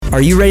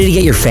Are you ready to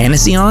get your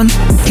fantasy on?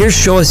 Here's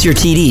Show Us Your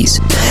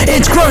TDs.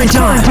 It's grind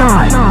time!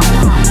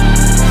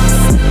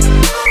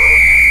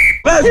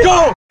 Let's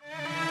go!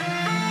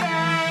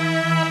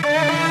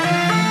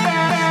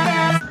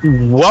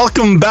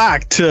 Welcome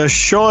back to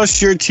Show Us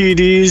Your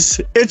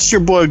TDs. It's your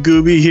boy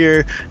Gooby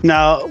here.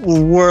 Now,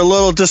 we're a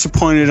little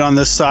disappointed on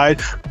this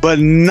side, but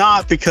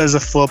not because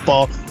of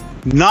football,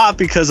 not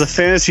because of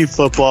fantasy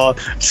football,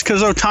 just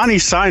because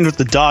Ohtani signed with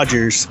the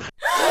Dodgers.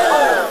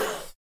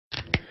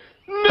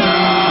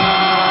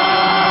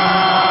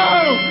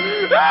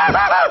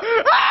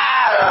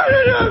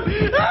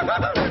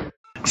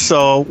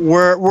 So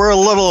we're a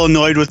little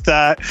annoyed with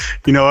that.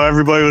 You know,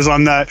 everybody was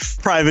on that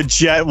private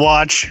jet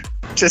watch,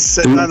 just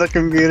sitting on the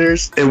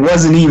computers. It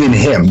wasn't even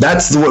him.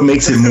 That's what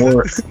makes it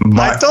more.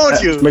 I told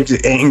you. What makes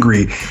it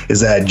angry is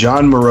that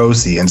John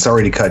Morosi, and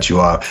sorry to cut you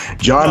off,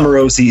 John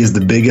Morosi is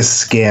the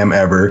biggest scam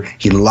ever.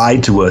 He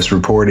lied to us,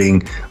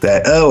 reporting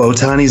that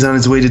Ohtani's on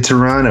his way to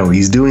Toronto.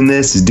 He's doing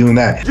this. He's doing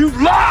that. You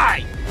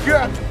lie! You're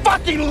a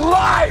fucking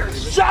liar!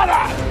 Shut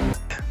up!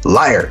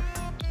 Liar.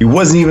 He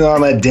wasn't even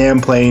on that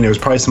damn plane. It was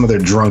probably some other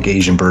drunk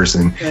Asian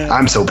person. Yeah.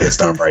 I'm so pissed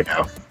off right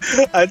now.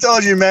 I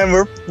told you, man,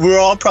 we're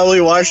all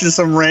probably watching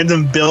some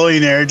random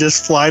billionaire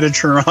just fly to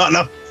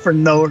Toronto for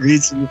no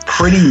reason.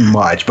 Pretty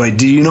much. But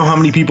do you know how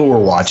many people were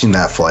watching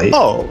that flight?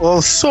 Oh,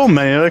 well, so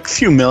many, like a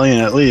few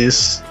million at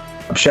least.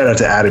 Shout out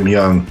to Adam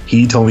Young.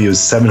 He told me it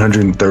was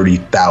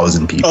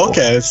 730,000 people.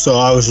 Okay, so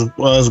I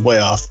was way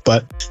off.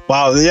 But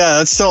wow, yeah,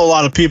 that's still a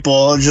lot of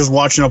people just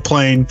watching a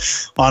plane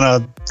on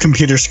a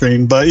computer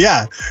screen. But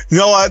yeah, you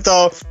know what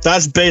though?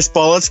 That's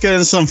baseball. Let's get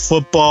into some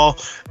football.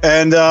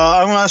 And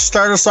I'm going to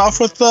start us off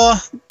with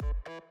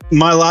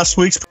my last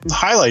week's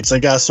highlights, I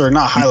guess. Or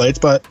not highlights,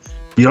 but...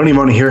 You don't even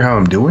want to hear how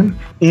I'm doing?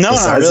 No,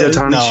 besides not really. the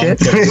ton of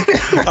shit?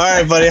 All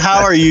right, buddy.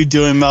 How are you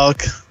doing,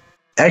 Milk?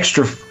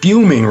 Extra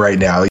fuming right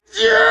now.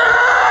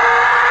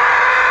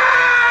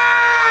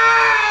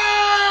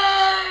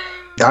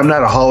 I'm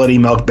not a holiday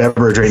milk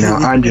beverage right now.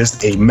 I'm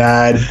just a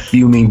mad,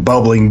 fuming,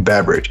 bubbling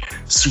beverage.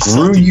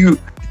 Screw you.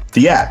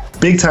 Yeah,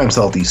 big time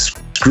salty.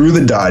 Screw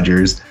the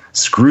Dodgers.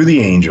 Screw the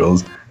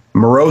Angels.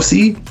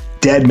 Morosi,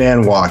 dead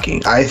man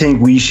walking. I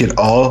think we should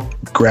all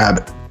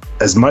grab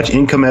as much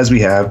income as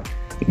we have,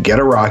 get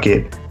a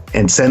rocket,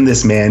 and send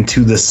this man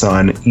to the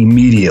sun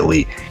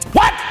immediately.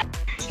 What?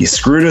 He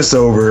screwed us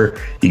over.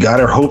 He got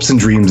our hopes and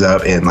dreams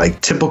up, and like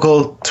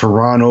typical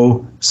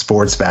Toronto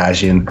sports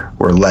fashion,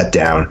 we're let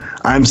down.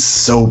 I'm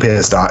so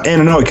pissed off.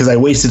 And I know because I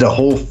wasted a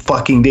whole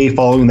fucking day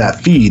following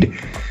that feed,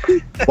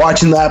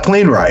 watching that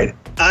plane ride.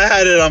 I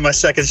had it on my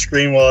second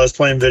screen while I was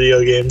playing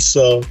video games,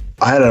 so...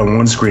 I had it on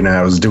one screen and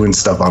I was doing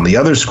stuff on the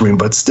other screen,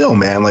 but still,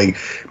 man, like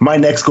my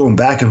neck's going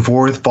back and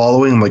forth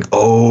following. I'm like,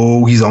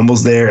 oh, he's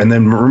almost there. And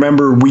then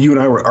remember, you and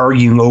I were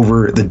arguing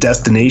over the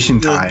destination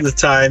time. The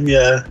time,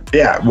 yeah.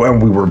 Yeah, well,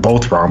 we were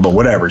both wrong, but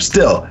whatever.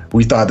 Still,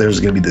 we thought there was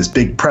going to be this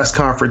big press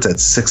conference at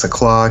 6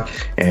 o'clock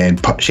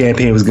and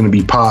champagne was going to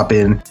be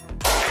popping.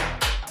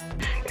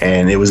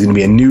 And it was going to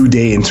be a new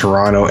day in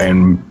Toronto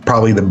and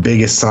probably the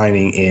biggest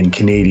signing in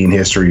Canadian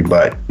history.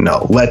 But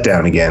no, let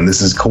down again.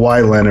 This is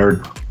Kawhi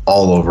Leonard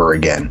all over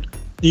again.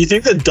 Do you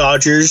think the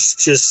Dodgers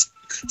just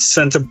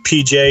sent a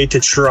PJ to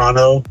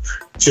Toronto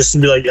just to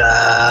be like,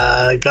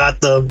 I got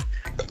them?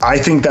 I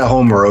think that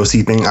whole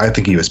Morosi thing, I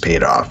think he was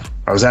paid off.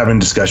 I was having a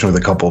discussion with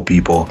a couple of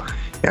people,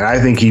 and I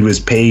think he was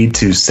paid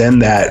to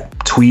send that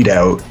tweet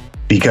out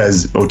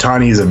because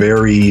Ohtani is a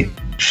very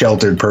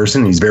sheltered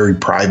person. He's very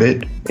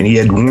private, and he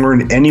had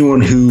warned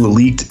anyone who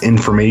leaked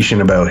information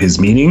about his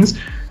meetings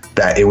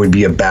that it would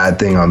be a bad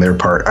thing on their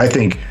part. I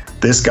think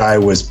this guy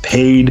was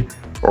paid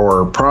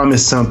or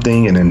promised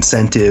something, an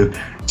incentive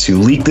to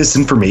leak this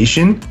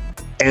information,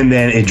 and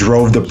then it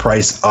drove the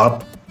price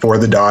up for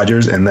the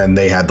Dodgers, and then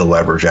they had the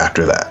leverage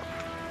after that.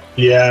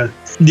 Yeah,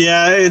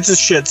 it's a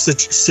shit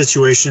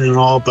situation and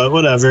all, but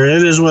whatever.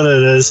 It is what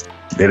it is.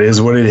 It is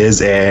what it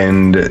is,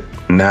 and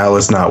now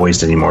let's not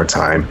waste any more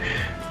time.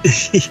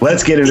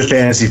 Let's get into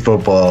fantasy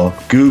football.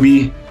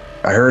 Gooby,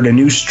 I heard a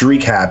new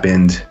streak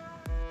happened.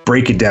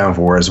 Break it down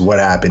for us. What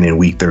happened in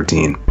Week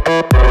 13?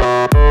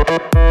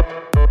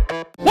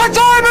 What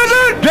time is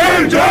it?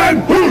 Game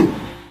time! Woo!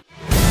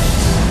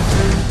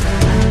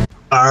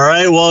 All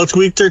right, well, it's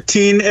Week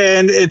 13,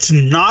 and it's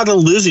not a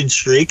losing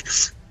streak.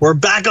 We're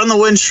back on the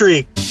win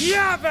streak.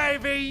 Yeah,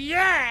 baby,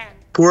 yeah!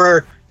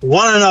 We're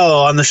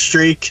 1-0 on the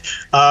streak.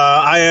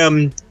 I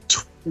am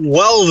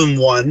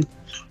 12-1.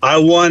 I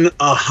won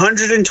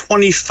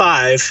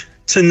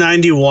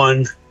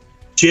 125-91.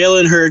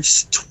 Jalen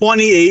Hurts,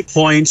 28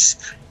 points.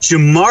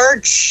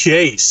 Jamar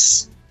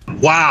Chase,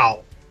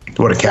 wow.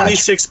 What a catch.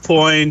 26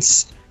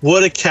 points.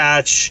 What a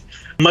catch.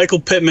 Michael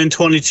Pittman,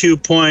 22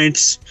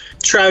 points.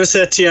 Travis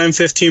Etienne,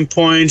 15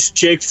 points.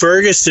 Jake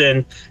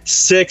Ferguson,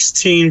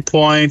 16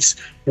 points.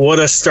 What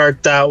a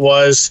start that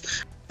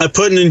was. I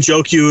put in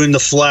Njoku in the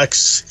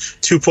flex,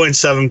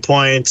 2.7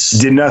 points.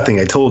 Did nothing.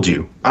 I told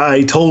you. Yeah,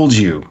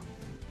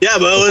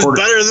 but it was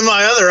better than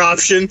my other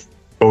option.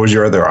 What was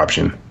your other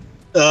option?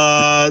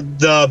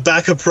 The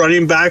backup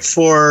running back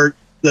for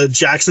the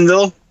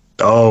Jacksonville.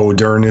 Oh,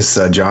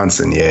 Dernis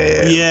Johnson.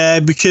 Yeah. Yeah,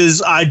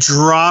 because I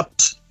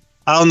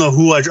don't know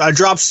who I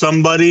dropped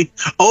somebody.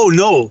 Oh,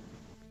 no.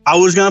 I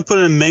was going to put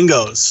in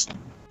Mingos,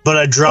 but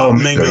I dropped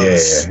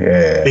Mingos.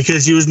 Yeah.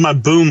 Because he was my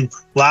boom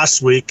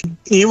last week.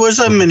 He was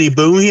a mini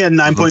boom. He had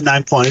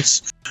 9.9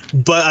 points,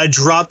 but I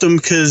dropped him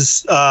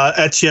because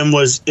Etienne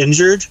was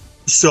injured.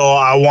 So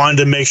I wanted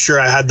to make sure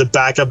I had the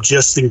backup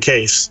just in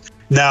case.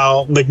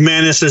 Now,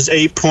 McManus has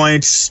 8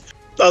 points.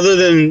 Other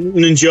than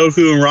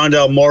Njoku and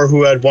Rondell Moore,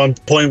 who had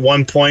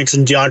 1.1 points,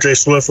 and DeAndre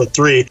Swift with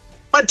 3,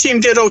 my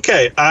team did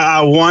okay.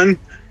 I won.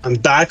 I'm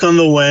back on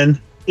the win.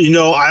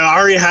 I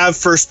already have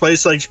first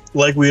place,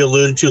 like we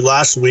alluded to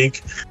last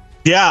week.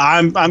 Yeah,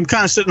 I'm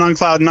kind of sitting on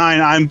cloud 9.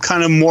 I'm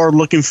kind of more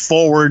looking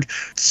forward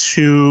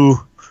to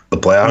the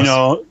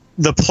playoffs.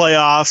 The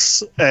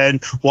playoffs,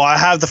 and I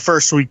have the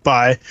first week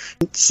bye.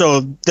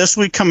 So this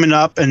week coming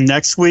up and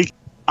next week,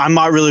 I'm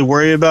not really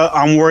worried about.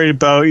 I'm worried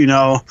about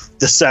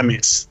the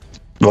semis.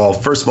 Well,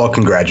 first of all,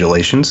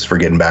 congratulations for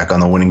getting back on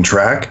the winning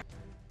track.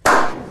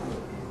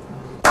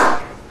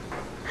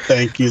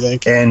 Thank you.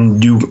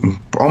 And you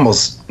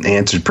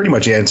pretty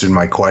much answered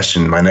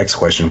my next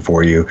question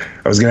for you.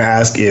 I was going to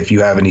ask if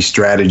you have any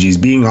strategies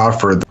being off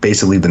for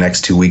basically the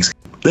next 2 weeks.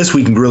 This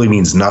week really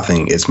means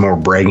nothing. It's more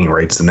bragging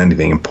rights than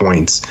anything in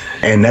points.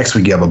 And next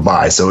week you have a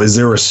bye. So is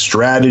there a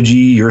strategy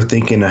you're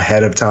thinking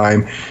ahead of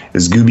time?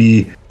 Is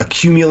Gooby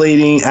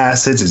accumulating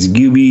assets? Is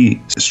Gooby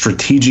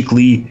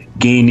strategically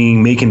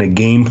making a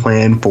game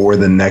plan for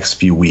the next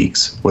few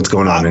weeks? What's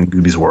going on in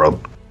Gooby's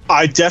world?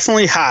 I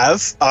definitely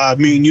have.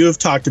 Me and you have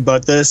talked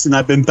about this, and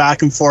I've been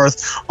back and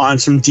forth on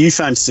some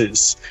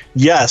defenses.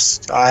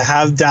 Yes, I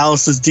have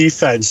Dallas's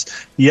defense.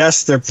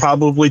 Yes, they're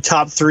probably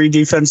top 3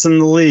 defense in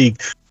the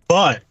league,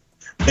 but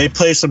they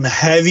play some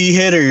heavy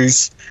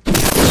hitters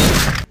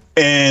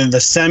in the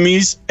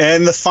semis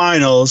and the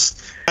finals.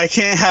 I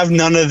can't have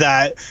none of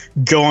that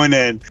going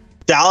in.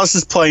 Dallas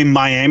is playing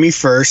Miami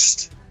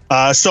first.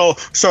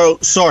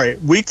 Sorry,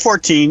 week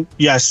 14,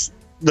 yes,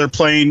 they're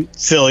playing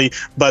Philly,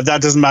 but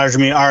that doesn't matter to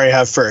me. I already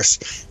have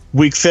first.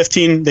 Week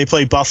 15, they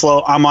play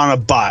Buffalo. I'm on a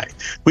bye.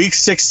 Week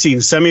 16,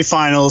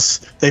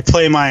 semifinals, they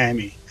play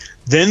Miami.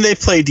 Then they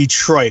play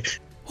Detroit.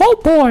 Oh,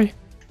 boy.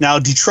 Now,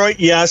 Detroit,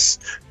 yes.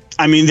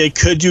 I mean, they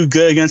could do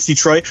good against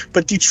Detroit,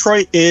 but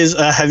Detroit is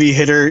a heavy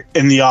hitter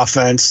in the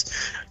offense.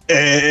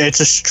 It's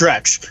a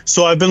stretch.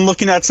 So I've been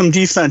looking at some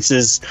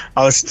defenses.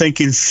 I was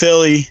thinking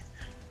Philly.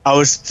 I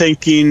was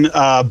thinking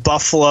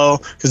Buffalo,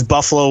 because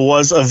Buffalo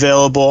was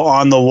available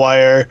on the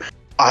wire.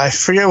 I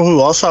forget who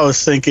else I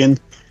was thinking.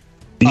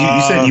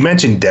 You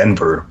mentioned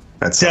Denver.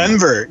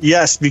 Denver,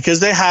 yes, because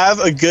they have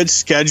a good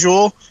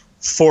schedule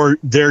for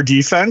their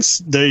defense.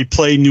 They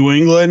play New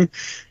England,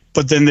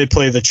 but then they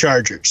play the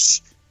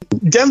Chargers.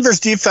 Denver's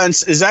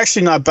defense is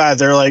actually not bad.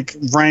 They're like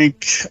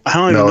rank. I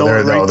don't even know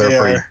what rank they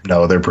are.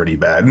 No, they're pretty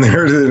bad.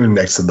 They're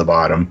next to the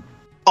bottom.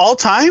 All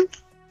time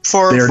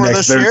for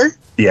this year?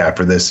 Yeah,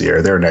 for this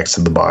year. They're next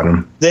to the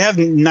bottom. They have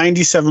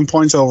 97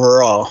 points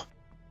overall.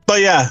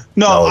 But yeah,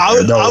 I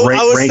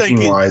was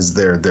ranking-wise,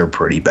 they're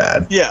pretty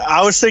bad. Yeah,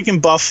 I was thinking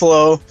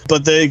Buffalo,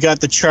 but they got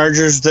the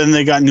Chargers, then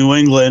they got New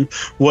England,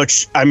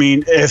 which, I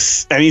mean,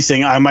 if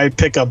anything, I might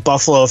pick up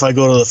Buffalo if I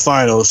go to the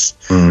finals.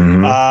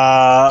 Mm-hmm.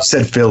 You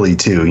said Philly,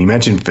 too. You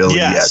mentioned Philly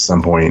at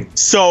some point.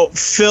 So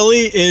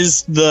Philly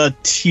is the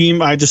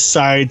team I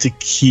decided to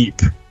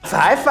keep.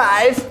 High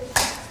five.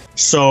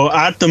 So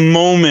at the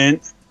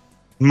moment,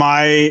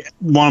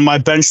 one of my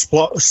bench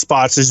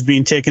spots is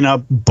being taken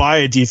up by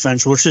a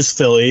defense, which is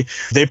Philly.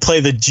 They play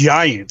the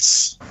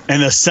Giants in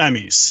the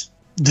semis.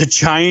 The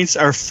Giants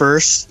are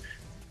first,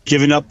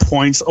 giving up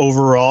points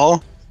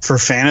overall for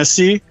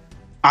fantasy.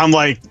 I'm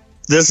like,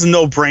 this is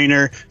no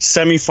brainer.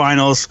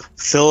 Semifinals,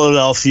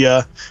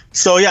 Philadelphia.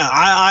 So yeah,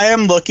 I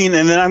am looking,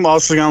 and then I'm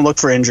also going to look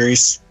for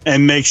injuries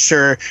and make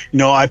sure,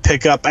 I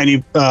pick up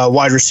any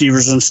wide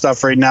receivers and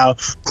stuff right now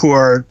who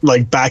are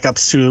like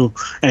backups to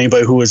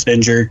anybody who was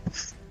injured.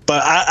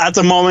 But at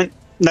the moment,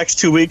 next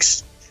 2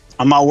 weeks,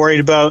 I'm not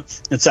worried about.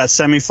 It's that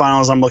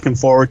semifinals I'm looking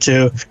forward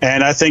to.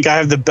 And I think I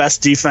have the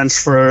best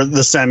defense for the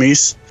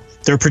semis.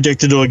 They're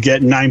predicted to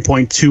get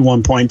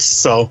 9.21 points.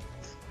 So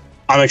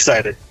I'm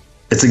excited.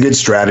 It's a good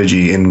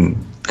strategy, and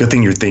good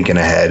thing you're thinking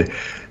ahead.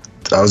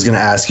 I was going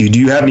to ask you, do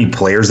you have any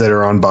players that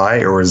are on bye,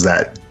 or is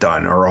that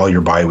done? Or are all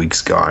your bye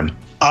weeks gone?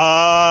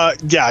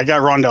 Yeah, I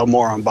got Rondell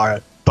Moore on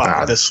bye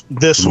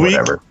this week.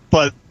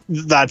 But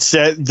that's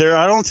it.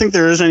 I don't think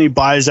there is any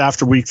buys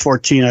after week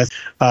 14.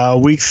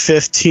 Week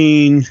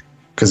 15.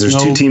 Because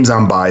there's 2 teams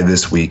on bye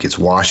this week. It's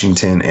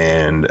Washington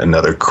and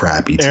another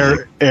crappy team.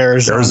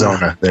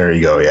 Arizona. There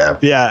you go. Yeah.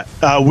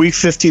 Yeah. Week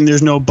 15,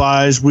 there's no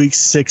buys. Week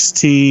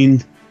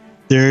 16,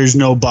 there's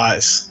no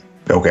buys.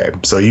 Okay.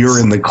 So you're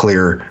in the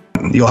clear.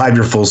 You'll have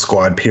your full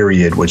squad,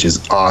 period, which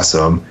is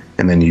awesome.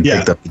 And then you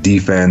picked up the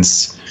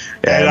defense.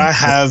 And I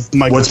have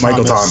Michael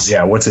Thomas.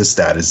 Yeah, what's his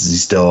status? Is he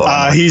still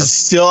he's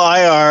still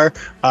IR.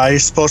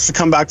 He's supposed to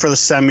come back for the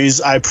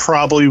semis. I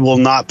probably will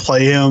not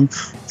play him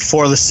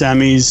for the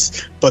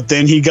semis. But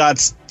then he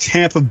got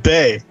Tampa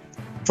Bay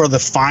for the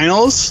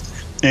finals,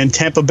 and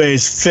Tampa Bay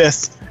is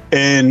 5th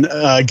in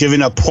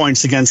giving up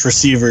points against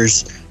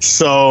receivers.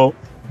 So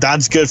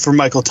that's good for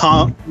Michael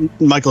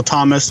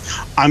Thomas.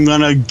 I'm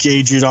going to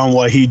gauge it on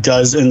what he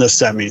does in the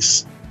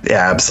semis.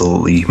 Yeah,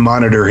 absolutely.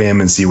 Monitor him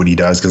and see what he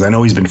does, because I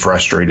know he's been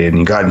frustrated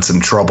and got in some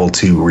trouble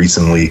too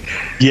recently.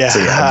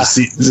 Yeah.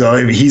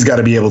 So he's got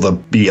to be able to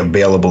be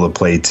available to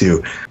play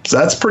too. So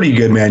that's pretty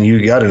good, man.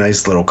 You got a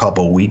nice little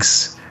couple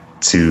weeks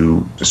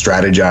to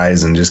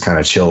strategize and just kind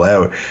of chill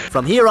out.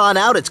 From here on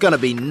out, it's going to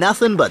be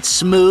nothing but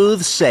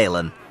smooth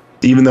sailing.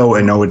 Even though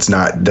I know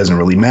doesn't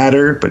really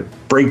matter, but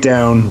break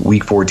down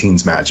Week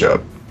 14's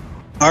matchup.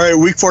 All right,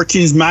 Week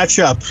 14's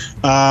matchup.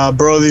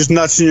 Bro, these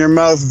nuts in your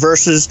mouth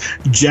versus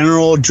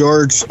General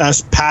George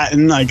S.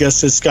 Patton. I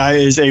guess this guy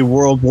is a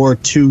World War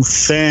II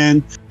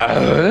fan.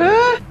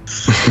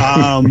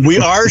 We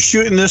are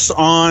shooting this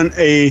on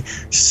a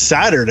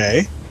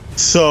Saturday.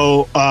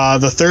 So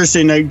the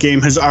Thursday night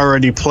game has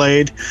already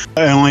played. It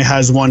only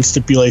has one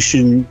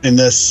stipulation in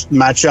this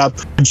matchup.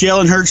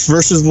 Jalen Hurts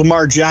versus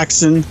Lamar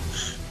Jackson.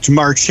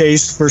 Jamar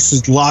Chase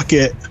versus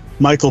Lockett.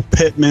 Michael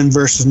Pittman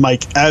versus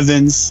Mike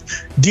Evans,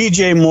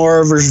 DJ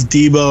Moore versus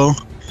Debo,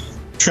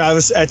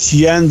 Travis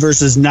Etienne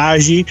versus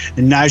Najee,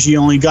 and Najee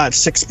only got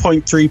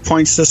 6.3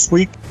 points this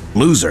week.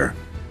 Loser.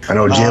 I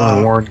know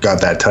Jalen Warren got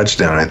that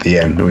touchdown at the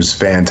end. It was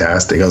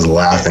fantastic. I was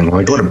laughing.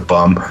 Like, what a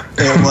bum.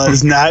 It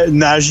was.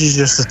 Najee's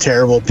just a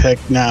terrible pick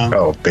now.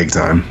 Oh, big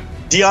time.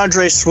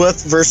 DeAndre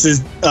Swift versus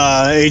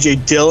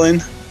AJ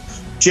Dillon.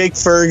 Jake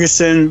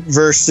Ferguson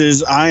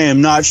versus I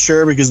am not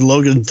sure because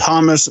Logan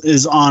Thomas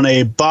is on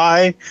a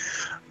bye.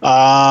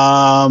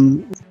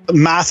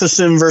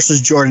 Matheson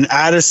versus Jordan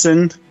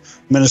Addison.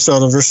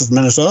 Minnesota versus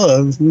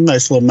Minnesota.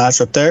 Nice little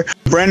matchup there.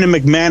 Brandon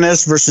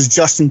McManus versus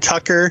Justin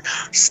Tucker.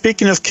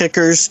 Speaking of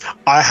kickers,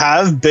 I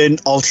have been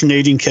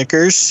alternating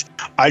kickers.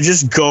 I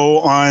just go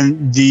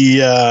on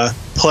the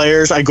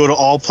players. I go to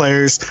all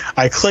players.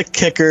 I click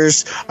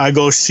kickers. I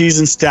go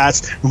season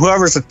stats.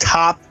 Whoever's the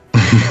top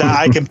that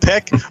I can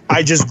pick,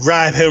 I just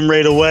grab him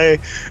right away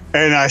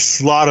and I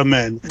slot him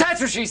in.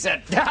 That's what she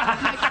said.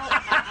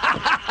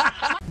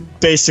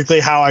 Basically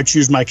how I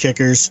choose my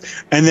kickers.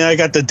 And then I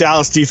got the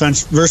Dallas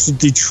defense versus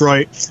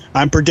Detroit.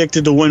 I'm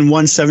predicted to win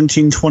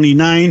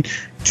 117-29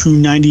 to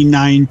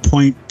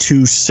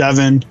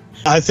 99.27.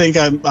 I think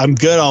I'm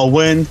good. I'll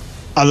win.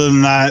 Other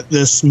than that,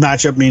 this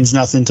matchup means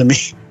nothing to me.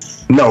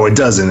 No, it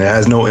doesn't. It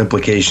has no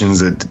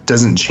implications. It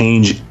doesn't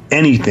change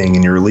anything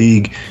in your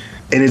league.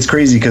 And it's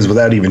crazy because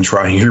without even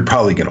trying, you're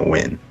probably going to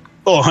win.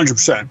 Oh,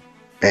 100%.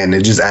 And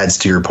it just adds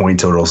to your point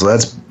total. So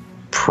that's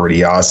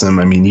pretty awesome.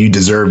 I mean, you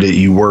deserved it.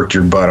 You worked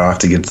your butt off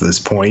to get to this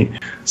point.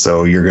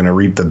 So you're going to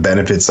reap the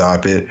benefits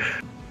of it.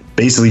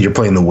 Basically, you're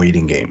playing the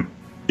waiting game.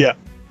 Yeah.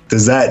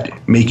 Does that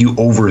make you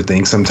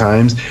overthink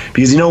sometimes?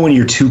 Because, when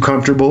you're too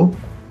comfortable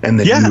and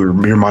then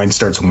your mind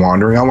starts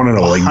wandering, I want to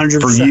know, like,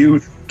 100%. For you,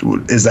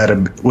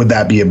 would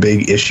that be a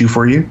big issue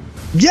for you?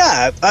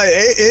 Yeah,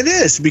 it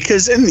is,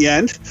 because in the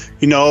end,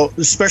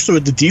 especially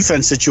with the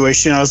defense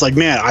situation, I was like,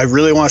 man, I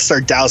really want to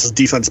start Dallas's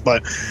defense,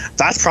 but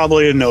that's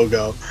probably a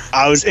no-go.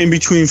 I was in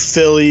between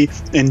Philly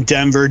and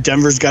Denver.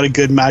 Denver's got a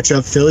good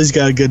matchup. Philly's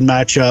got a good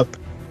matchup.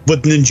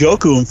 With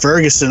Njoku and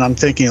Ferguson, I'm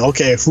thinking,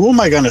 okay, who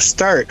am I going to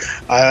start?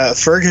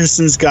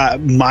 Ferguson's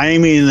got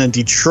Miami and then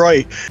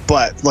Detroit,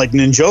 but like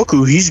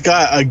Njoku, he's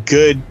got a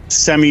good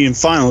semi and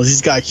finals.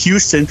 He's got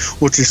Houston,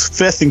 which is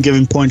 5th in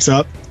giving points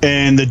up,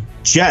 and the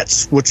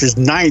Jets, which is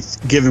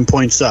 9th giving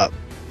points up.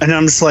 And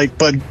I'm just like,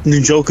 but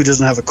Njoku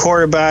doesn't have a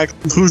quarterback.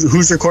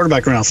 Who's their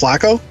quarterback right now?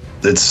 Flacco?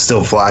 It's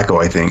still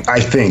Flacco, I think.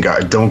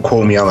 Don't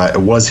quote me on that.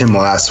 It was him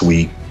last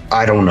week.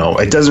 I don't know.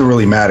 It doesn't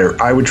really matter.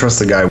 I would trust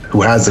the guy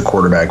who has the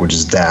quarterback, which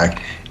is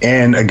Dak,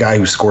 and a guy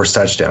who scores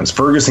touchdowns.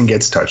 Ferguson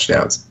gets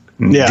touchdowns.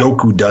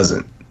 Njoku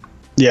doesn't.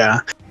 Yeah.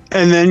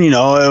 And then, it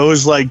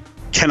was like,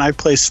 can I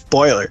play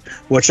spoiler?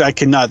 Which I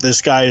cannot.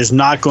 This guy is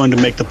not going to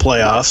make the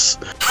playoffs.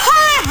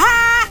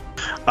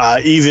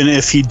 Even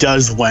if he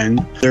does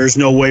win, there's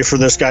no way for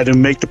this guy to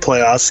make the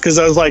playoffs. Because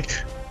I was like,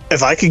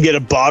 if I could get a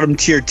bottom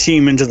tier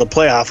team into the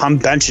playoff, I'm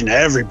benching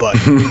everybody.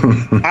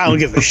 I don't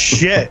give a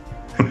shit.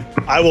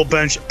 I will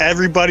bench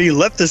everybody,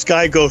 let this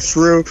guy go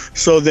through,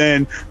 so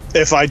then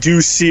if I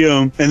do see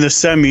him in the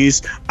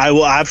semis, I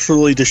will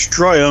absolutely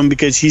destroy him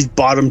because he's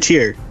bottom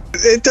tier.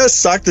 It does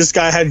suck. This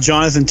guy had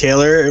Jonathan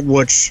Taylor,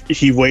 which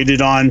he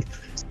waited on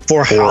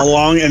for how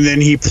long, and then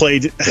he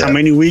played how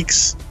many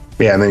weeks?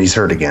 Yeah, and then he's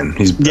hurt again.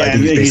 He's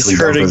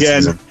hurt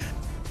again.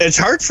 It's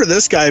hard for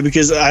this guy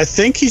because I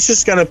think he's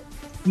just gonna.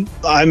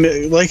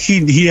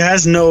 He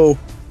has no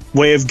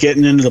way of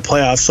getting into the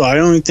playoffs, so I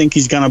don't think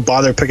he's gonna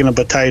bother picking up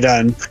a tight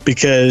end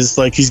because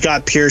he's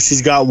got Pierce,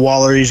 he's got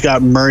Waller, he's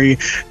got Murray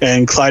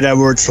and Clyde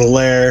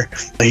Edwards-Helaire.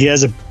 He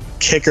has a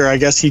kicker. I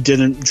guess he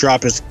didn't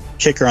drop his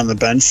kicker on the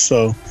bench,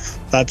 so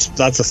that's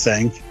a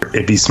thing.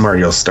 It'd be smart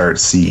you'll start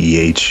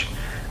CEH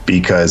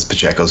because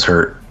Pacheco's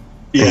hurt.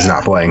 Yeah. He's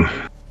not playing.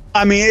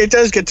 I mean, it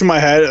does get to my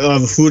head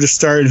of who to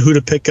start and who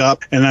to pick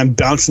up, and I'm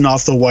bouncing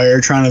off the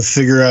wire trying to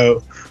figure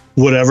out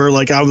whatever.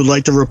 I would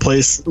like to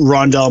replace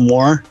Rondell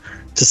Moore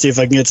to see if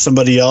I can get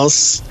somebody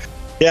else.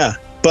 Yeah.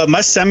 But my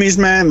semis,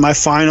 man, my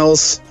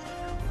finals,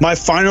 My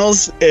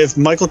finals, if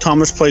Michael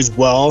Thomas plays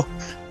well,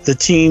 the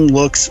team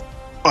looks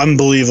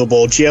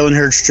unbelievable. Jalen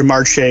Hurts,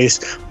 Jamar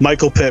Chase,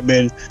 Michael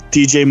Pittman,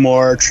 DJ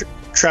Moore,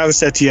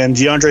 Travis Etienne,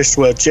 DeAndre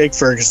Swift, Jake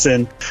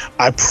Ferguson.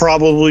 I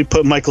probably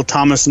put Michael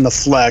Thomas in the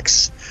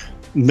flex,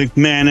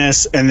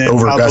 McManus, and then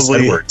over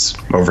probably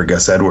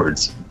Gus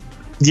Edwards.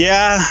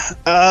 Yeah,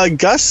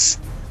 Gus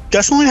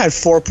only had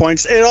 4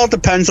 points. It all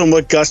depends on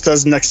what Gus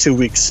does the next 2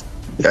 weeks.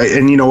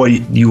 And you know what?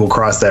 You will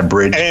cross that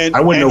bridge.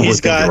 I wouldn't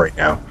overthink it right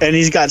now. And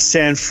he's got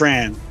San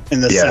Fran in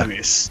the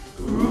semis.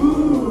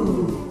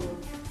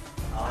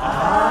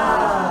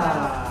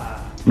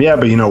 Yeah,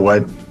 but you know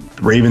what?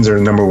 Ravens are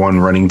the number one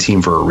running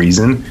team for a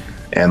reason,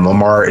 and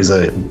Lamar is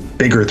a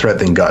bigger threat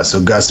than Gus.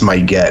 So Gus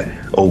might get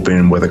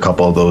open with a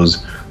couple of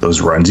those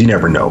runs. You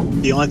never know.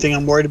 The only thing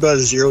I'm worried about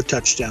is 0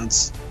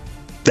 touchdowns.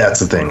 That's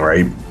the thing,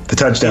 right? The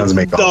touchdowns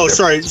make all the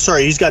difference.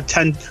 Sorry. He's got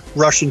 10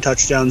 rushing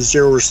touchdowns,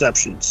 0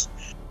 receptions.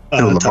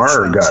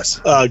 Lamar or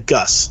Gus?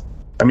 Gus.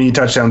 I mean,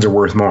 touchdowns are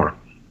worth more.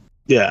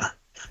 Yeah.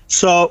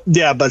 So,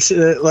 yeah, but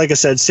like I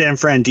said, San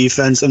Fran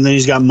defense, and then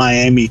he's got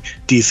Miami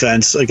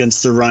defense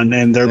against the run,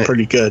 and they're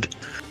pretty good.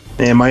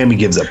 And Miami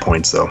gives up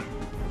points, though.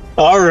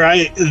 All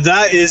right.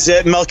 That is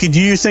it. Melky, do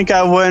you think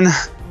I win?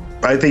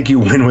 I think you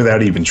win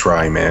without even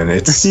trying, man.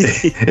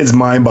 It's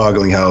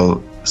mind-boggling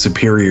how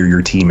superior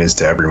your team is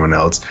to everyone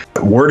else.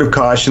 Word of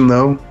caution,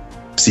 though.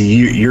 See,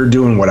 you're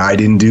doing what I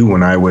didn't do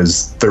when I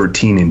was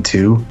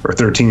 13-2 or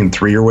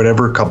 13-3 or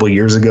whatever a couple of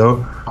years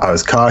ago. I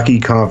was cocky,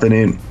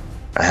 confident.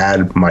 I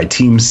had my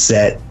team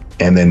set,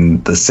 and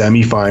then the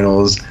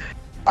semifinals,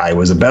 I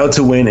was about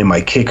to win, and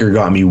my kicker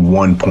got me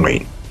 1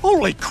 point.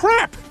 Holy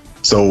crap!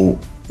 So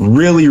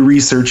really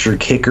research your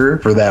kicker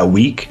for that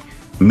week.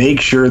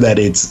 Make sure that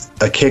it's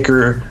a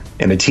kicker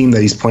and a team that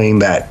he's playing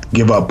that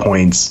give up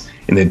points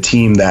and a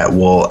team that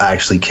will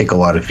actually kick a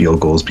lot of field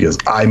goals, because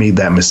I made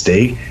that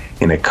mistake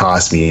and it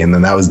cost me. And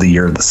then that was the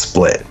year of the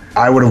split.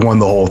 I would have won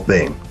the whole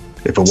thing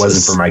if it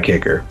wasn't for my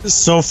kicker.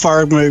 So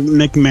far,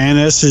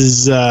 McManus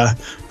is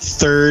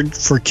third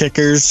for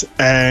kickers,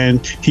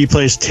 and he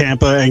plays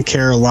Tampa and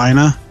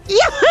Carolina.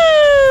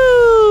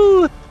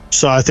 Yahoo!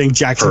 So I think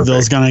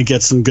Jacksonville's going to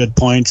get some good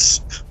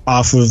points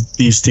off of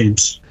these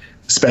teams.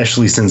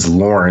 Especially since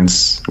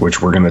Lawrence,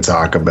 which we're going to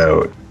talk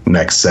about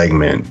next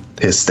segment,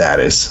 his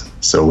status.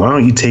 So why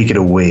don't you take it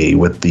away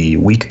with the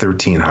Week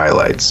 13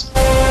 highlights?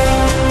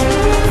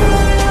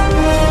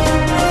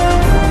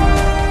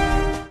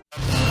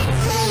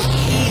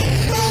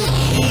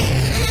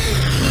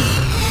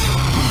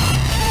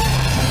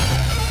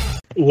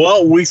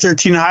 Well, Week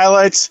 13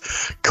 highlights.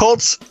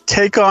 Colts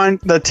take on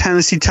the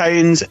Tennessee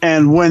Titans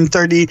and win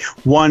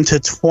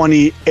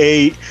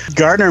 31-28.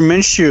 Gardner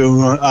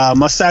Minshew,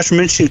 Mustache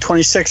Minshew,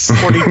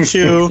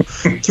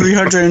 26-42,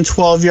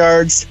 312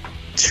 yards,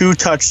 2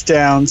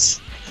 touchdowns.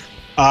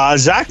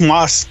 Zach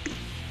Moss,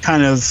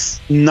 kind of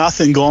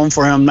nothing going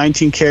for him.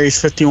 19 carries,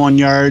 51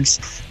 yards.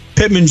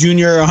 Pittman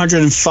Jr.,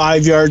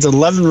 105 yards,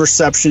 11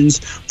 receptions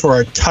for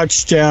a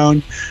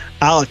touchdown.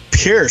 Alec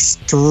Pierce,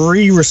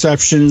 3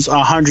 receptions,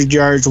 100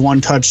 yards,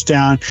 1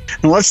 touchdown.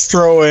 And let's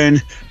throw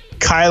in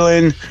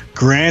Kylan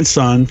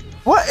Grandson.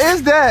 What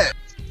is that?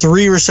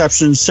 3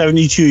 receptions,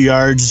 72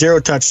 yards,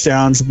 0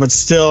 touchdowns, but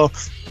still,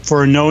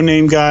 for a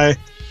no-name guy,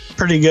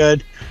 pretty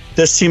good.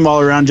 This team all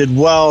around did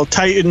well.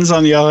 Titans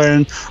on the other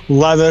end,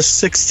 Levis,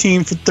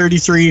 16 for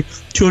 33,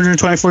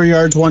 224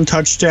 yards, 1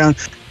 touchdown.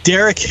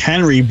 Derrick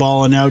Henry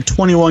balling out,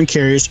 21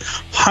 carries,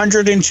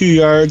 102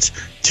 yards,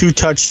 2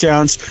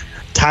 touchdowns.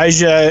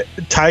 Tajay,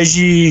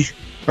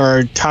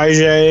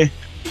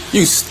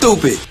 you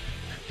stupid.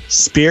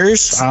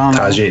 Spears?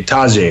 Tajay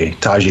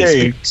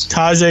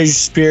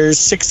Spears,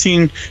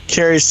 16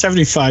 carries,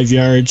 75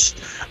 yards.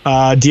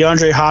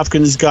 DeAndre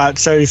Hopkins got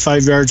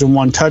 75 yards and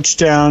 1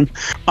 touchdown.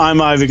 I'm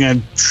not even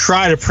going to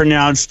try to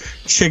pronounce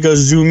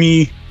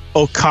Chigozumi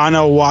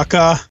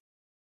Okanawaka.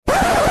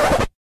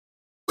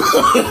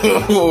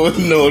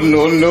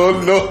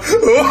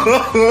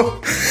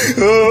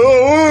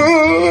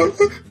 No.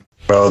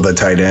 Oh, the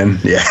tight end.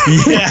 Yeah.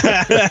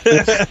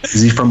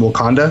 Is he from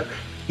Wakanda?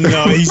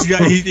 No,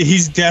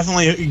 he's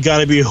definitely got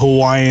to be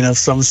Hawaiian of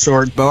some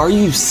sort. Bro, are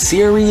you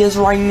serious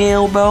right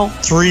now, bro?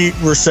 3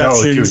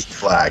 receptions. No, he's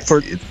black.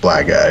 It's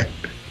black guy.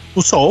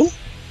 So?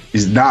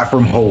 He's not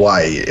from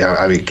Hawaii.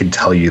 I can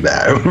tell you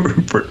that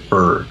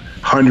for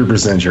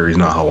 100% sure he's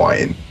not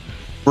Hawaiian.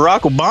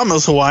 Barack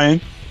Obama's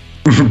Hawaiian.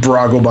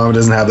 Barack Obama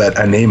doesn't have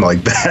a name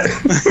like that.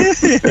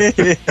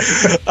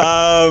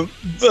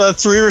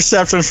 3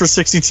 receptions for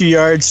 62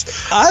 yards.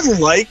 I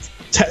like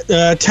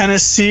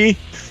Tennessee.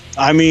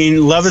 I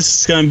mean,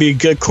 Levis is going to be a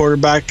good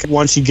quarterback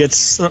once he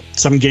gets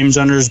some games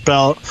under his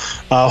belt.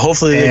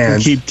 Hopefully they can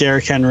keep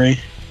Derrick Henry.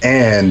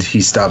 And he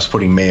stops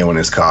putting mayo in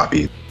his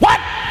coffee. What?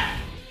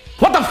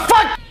 What the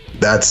fuck?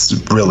 That's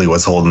really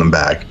what's holding them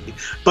back.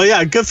 But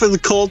yeah, good for the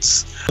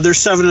Colts. They're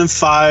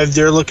 7-5.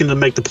 They're looking to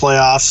make the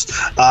playoffs.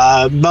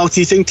 Mel, do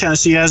you think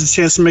Tennessee has a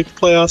chance to make the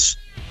playoffs?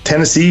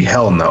 Tennessee?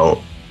 Hell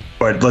no.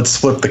 But let's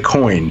flip the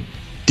coin.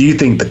 Do you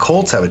think the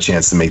Colts have a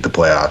chance to make the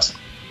playoffs?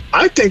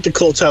 I think the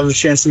Colts have a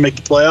chance to make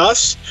the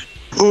playoffs.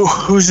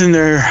 Who's in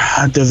their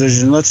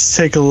division? Let's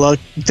take a look.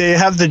 They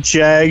have the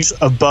Jags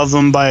above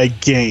them by a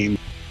game.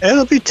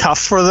 It'll be tough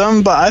for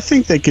them, but I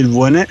think they could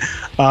win it.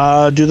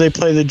 Do they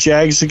play the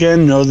Jags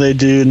again? No, they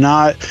do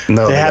not.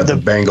 No, they have the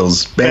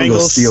Bengals,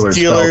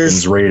 Steelers,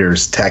 Falcons,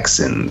 Raiders,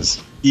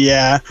 Texans.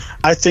 Yeah,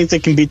 I think they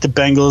can beat the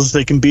Bengals.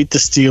 They can beat the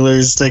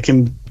Steelers. They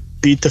can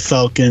beat the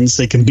Falcons.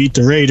 They can beat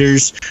the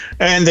Raiders.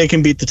 And they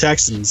can beat the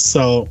Texans.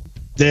 So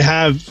they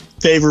have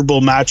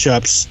favorable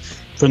matchups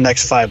for the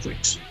next 5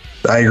 weeks.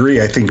 I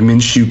agree. I think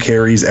Minshew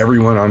carries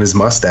everyone on his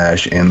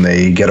mustache, and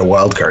they get a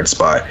wild card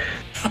spot.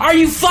 Are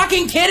you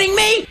fucking kidding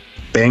me?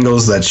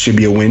 Bengals, that should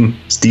be a win.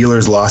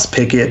 Steelers lost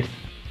Pickett.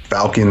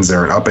 Falcons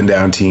are an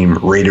up-and-down team.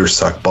 Raiders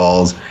suck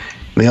balls.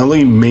 And the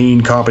only main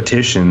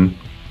competition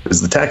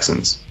is the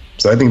Texans.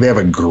 So I think they have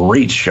a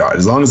great shot.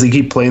 As long as they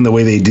keep playing the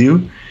way they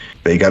do,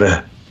 they got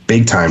a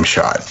big-time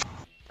shot.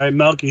 All right,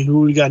 Melky,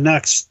 who we got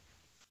next?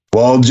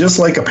 Well, just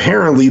like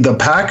apparently the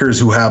Packers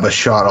who have a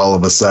shot all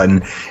of a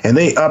sudden, and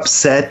they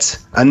upset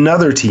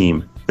another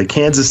team, the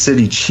Kansas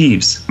City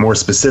Chiefs, more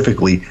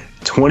specifically,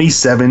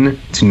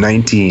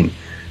 27-19.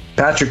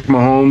 Patrick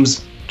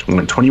Mahomes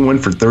went 21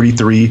 for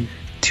 33,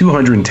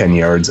 210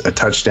 yards, a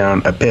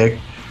touchdown, a pick,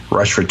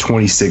 rushed for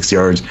 26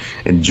 yards.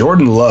 And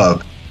Jordan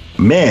Love,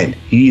 man,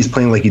 he's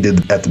playing like he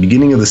did at the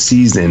beginning of the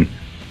season.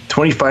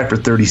 25 for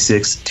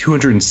 36,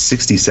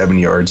 267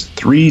 yards,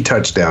 3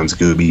 touchdowns,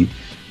 Gooby.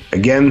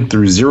 Again,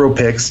 through 0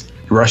 picks,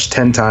 rushed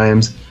 10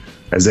 times.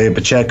 Isaiah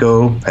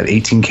Pacheco had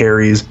 18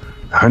 carries,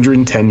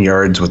 110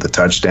 yards with a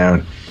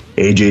touchdown.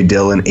 A.J.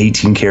 Dillon,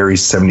 18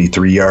 carries,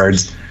 73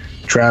 yards.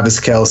 Travis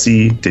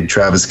Kelce did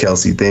Travis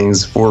Kelce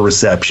things, 4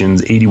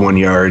 receptions, 81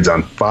 yards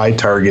on 5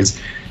 targets.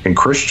 And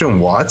Christian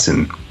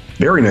Watson,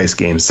 very nice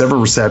game,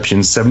 7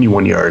 receptions,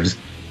 71 yards,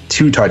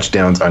 2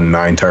 touchdowns on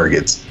 9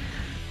 targets.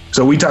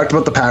 So we talked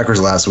about the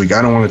Packers last week.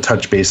 I don't want to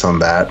touch base on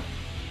that.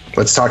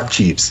 Let's talk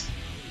Chiefs.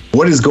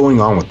 What is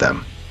going on with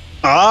them?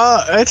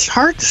 It's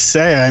hard to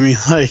say. I mean,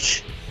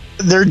 like,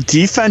 their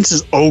defense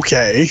is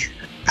okay.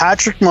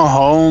 Patrick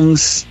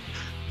Mahomes,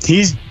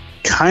 he's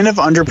kind of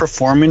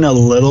underperforming a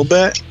little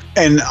bit,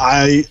 and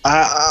I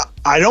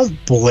don't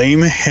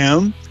blame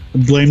him. I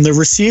blame the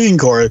receiving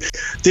core.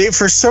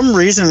 For some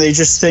reason, they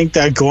just think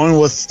that going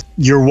with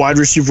your wide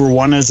receiver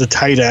 1 as a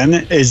tight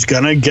end is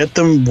gonna get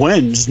them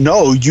wins.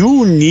 No,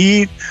 you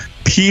need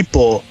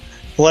people.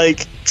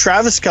 Like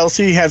Travis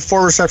Kelce had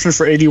 4 receptions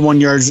for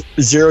 81 yards,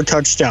 0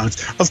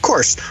 touchdowns. Of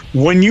course,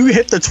 when you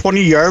hit the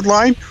 20-yard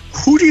line,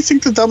 who do you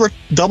think the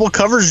double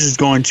coverage is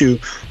going to?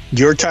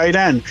 Your tight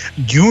end.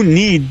 You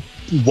need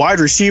wide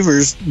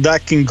receivers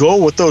that can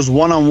go with those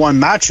one-on-one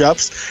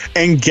matchups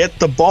and get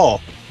the ball.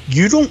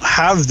 You don't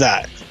have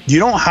that. You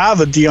don't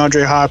have a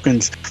DeAndre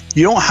Hopkins.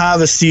 You don't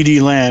have a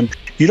CeeDee Lamb.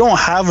 You don't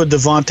have a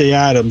Devontae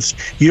Adams.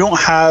 You don't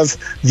have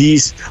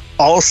these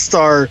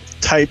all-star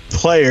type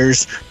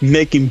players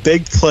making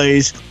big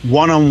plays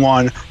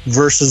one-on-one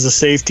versus a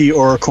safety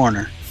or a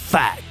corner.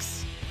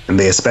 Facts. And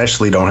they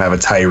especially don't have a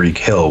Tyreek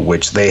Hill,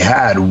 which they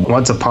had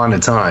once upon a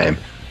time.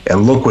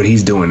 And look what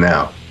he's doing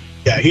now.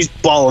 Yeah, he's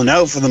balling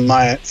out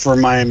for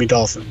Miami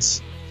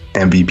Dolphins.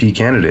 MVP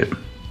candidate.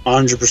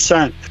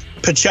 100%.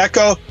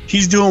 Pacheco,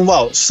 he's doing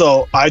well.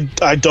 So I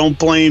don't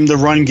blame the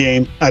run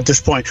game at this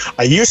point.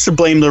 I used to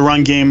blame the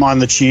run game on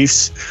the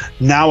Chiefs.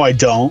 Now I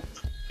don't.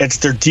 It's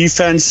their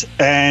defense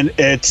and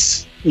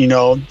it's,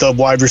 the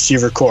wide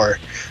receiver core.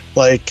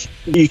 Like,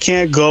 you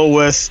can't go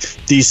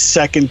with these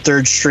second,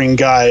 third string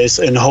guys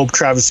and hope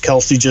Travis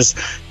Kelce just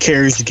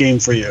carries the game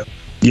for you.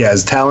 Yeah,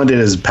 as talented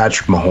as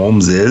Patrick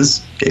Mahomes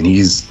is, and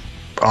he's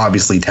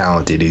obviously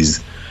talented,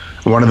 he's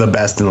one of the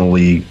best in the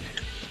league.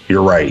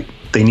 You're right.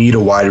 They need a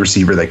wide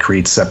receiver that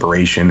creates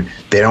separation.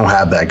 They don't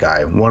have that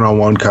guy.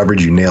 One-on-one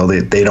coverage, you nailed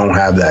it. They don't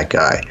have that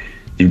guy.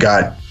 You've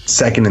got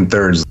second and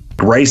thirds.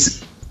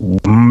 Rice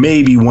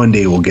maybe one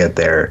day will get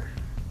there,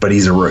 but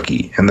he's a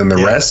rookie. And then the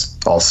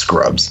rest, all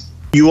scrubs.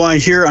 You want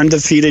to hear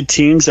undefeated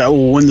teams that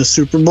will win the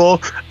Super Bowl?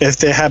 If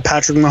they have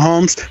Patrick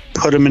Mahomes,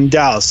 put him in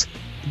Dallas.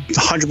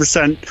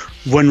 100%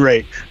 win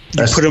rate.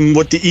 You put him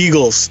with the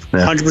Eagles,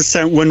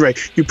 100% win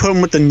rate. You put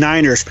him with the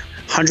Niners,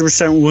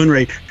 100% win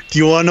rate. Do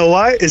you want to know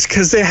why? It's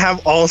because they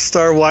have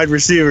all-star wide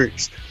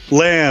receivers.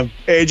 Lamb,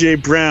 A.J.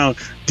 Brown,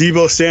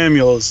 Deebo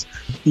Samuels.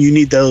 You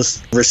need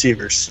those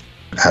receivers.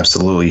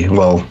 Absolutely.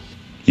 Well,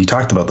 you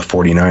talked about the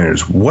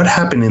 49ers. What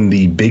happened in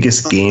the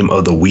biggest game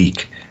of the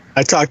week?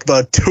 I talked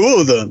about 2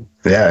 of them.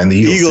 Yeah, and the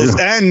Eagles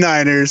and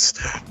Niners.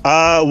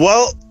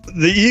 Well,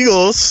 the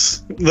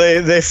Eagles,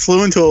 they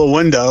flew into a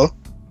window.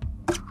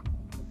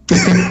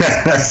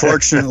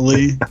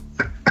 Unfortunately.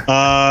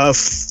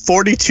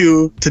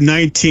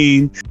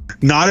 42-19.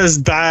 Not as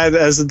bad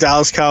as the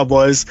Dallas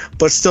Cowboys,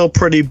 but still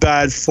pretty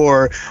bad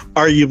for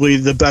arguably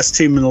the best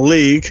team in the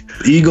league.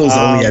 The Eagles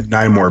only had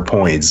 9 more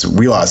points.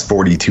 We lost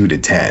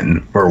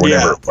 42-10 or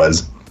whatever it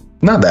was.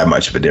 Not that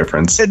much of a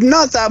difference.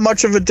 Not that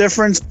much of a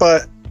difference,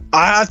 but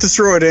I have to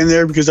throw it in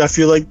there because I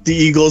feel like the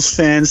Eagles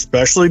fans,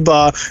 especially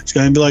Bob, is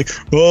going to be like,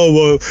 oh,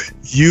 well,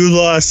 you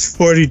lost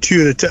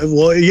 42-10.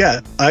 Well,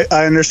 yeah, I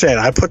understand.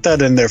 I put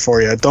that in there for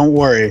you. Don't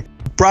worry.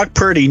 Brock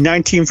Purdy,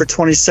 19 for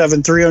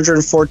 27,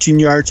 314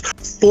 yards,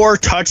 4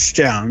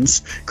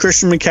 touchdowns.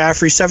 Christian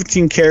McCaffrey,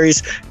 17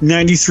 carries,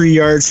 93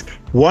 yards,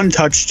 1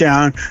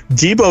 touchdown.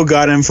 Debo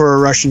got in for a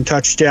rushing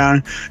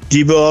touchdown.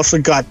 Debo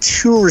also got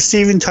 2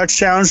 receiving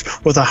touchdowns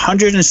with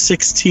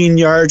 116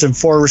 yards and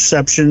 4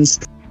 receptions.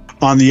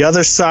 On the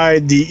other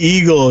side, the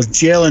Eagles,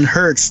 Jalen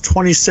Hurts,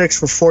 26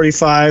 for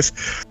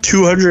 45,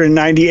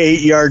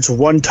 298 yards,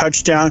 1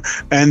 touchdown,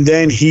 and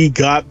then he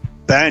got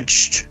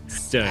benched.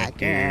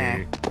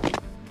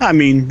 I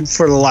mean,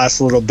 for the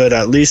last little bit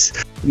at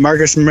least.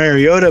 Marcus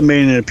Mariota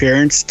made an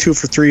appearance, 2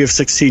 for 3 of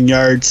 16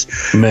 yards.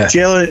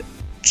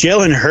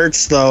 Jalen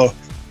Hurts, though,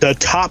 the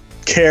top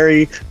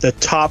carry, the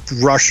top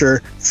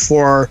rusher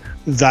for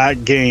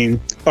that game,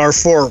 or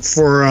for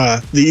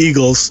the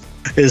Eagles,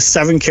 is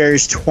 7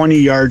 carries, 20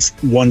 yards,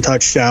 1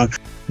 touchdown.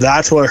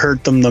 That's what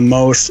hurt them the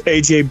most.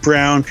 A.J.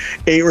 Brown,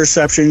 8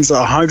 receptions,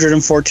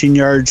 114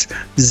 yards,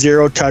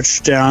 0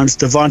 touchdowns.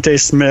 Devontae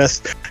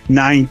Smith,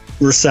 9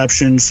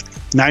 receptions,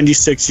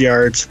 96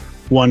 yards,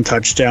 1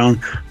 touchdown.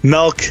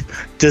 Melk,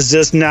 does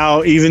this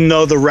now, even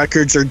though the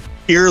records are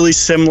eerily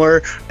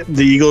similar,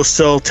 the Eagles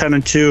still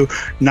 10-2,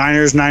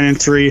 Niners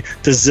 9-3,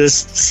 does this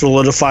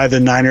solidify the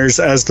Niners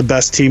as the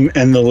best team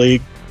in the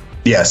league?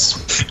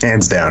 Yes,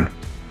 hands down.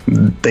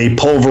 They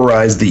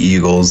pulverized the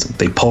Eagles.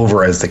 They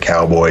pulverized the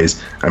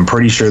Cowboys. I'm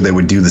pretty sure they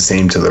would do the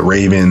same to the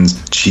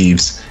Ravens,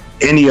 Chiefs,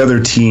 any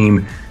other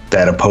team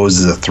that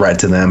poses a threat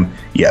to them.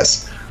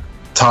 Yes,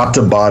 top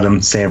to bottom,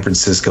 San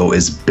Francisco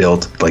is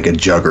built like a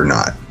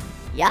juggernaut.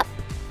 Yep.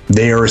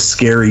 They are a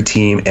scary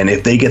team, and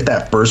if they get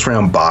that first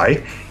round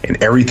bye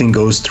and everything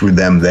goes through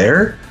them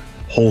there,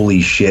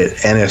 holy shit,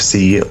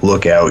 NFC,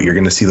 look out. You're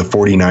going to see the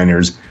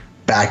 49ers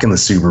back in the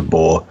Super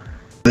Bowl.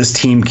 This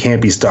team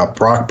can't be stopped.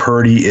 Brock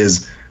Purdy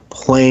is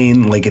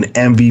playing like an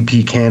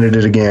MVP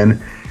candidate again.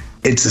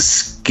 It's a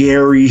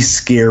scary,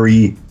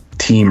 scary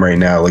team right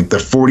now. Like the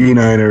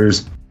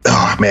 49ers,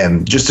 oh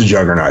man, just a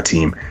juggernaut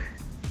team.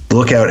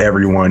 Look out,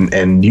 everyone,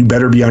 and you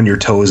better be on your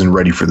toes and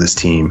ready for this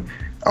team.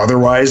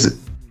 Otherwise,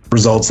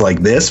 results like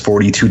this,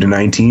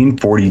 42-19,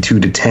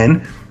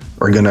 42-10,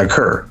 are going to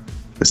occur.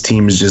 This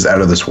team is just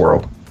out of this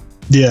world.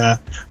 Yeah.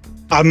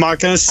 I'm not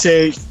going to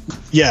say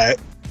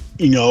yet,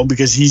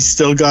 because he's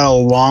still got a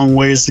long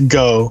ways to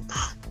go,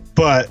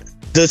 but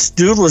this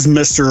dude was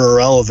Mr.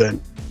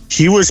 Irrelevant.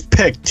 He was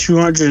picked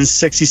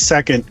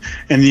 262nd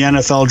in the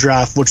NFL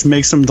draft, which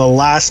makes him the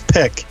last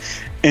pick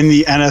in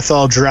the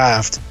NFL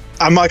draft.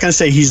 I'm not going to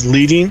say he's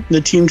leading the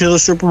team to the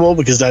Super Bowl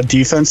because that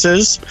defense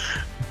is,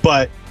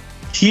 but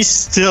he's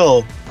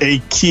still a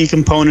key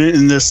component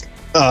in this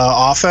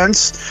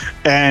offense,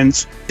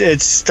 and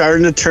it's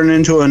starting to turn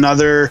into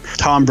another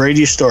Tom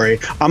Brady story.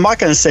 I'm not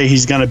going to say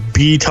he's going to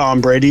be Tom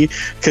Brady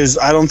because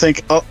I don't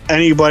think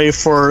anybody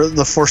for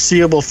the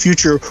foreseeable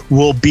future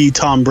will be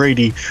Tom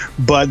Brady,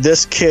 but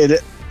this kid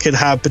could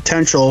have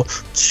potential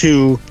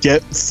to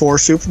get 4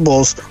 Super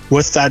Bowls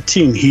with that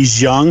team. He's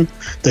young,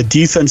 the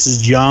defense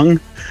is young,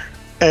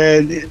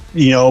 and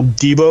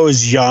Debo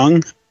is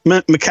young.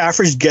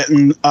 McCaffrey's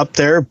getting up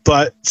there,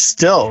 but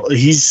still,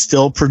 he's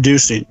still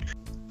producing.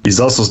 He's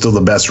also still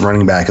the best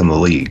running back in the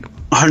league.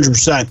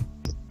 100%.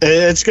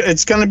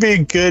 It's going to be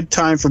a good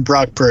time for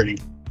Brock Purdy.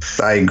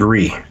 I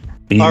agree.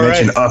 You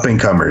mentioned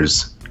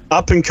up-and-comers.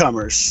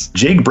 Up-and-comers.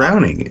 Jake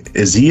Browning,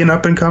 is he an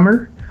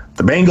up-and-comer?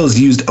 The Bengals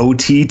used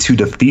OT to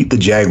defeat the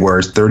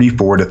Jaguars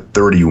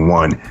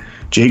 34-31.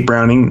 Jake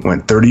Browning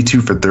went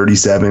 32 for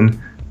 37,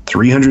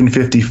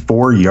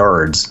 354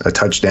 yards, a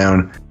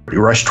touchdown. He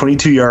rushed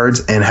 22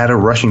 yards and had a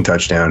rushing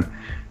touchdown.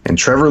 And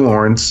Trevor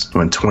Lawrence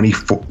went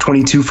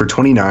 22 for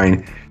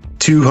 29,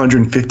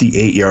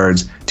 258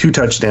 yards, 2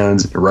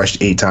 touchdowns,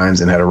 rushed 8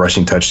 times, and had a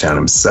rushing touchdown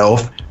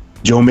himself.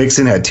 Joe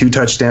Mixon had 2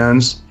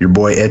 touchdowns. Your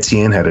boy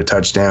Etienne had a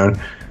touchdown.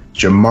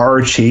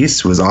 Jamar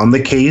Chase was on the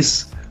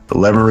case,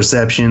 11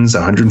 receptions,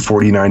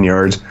 149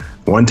 yards,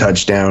 1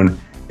 touchdown.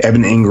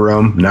 Evan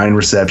Ingram, 9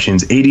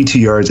 receptions, 82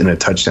 yards, and a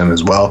touchdown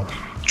as well.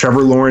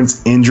 Trevor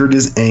Lawrence injured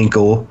his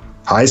ankle,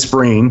 high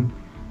sprain,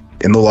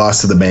 in the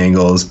loss to the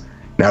Bengals.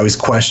 Now he's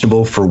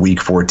questionable for Week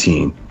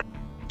 14.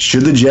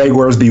 Should the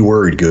Jaguars be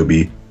worried,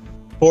 Gooby?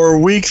 For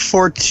Week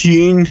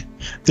 14,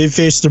 they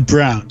face the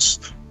Browns.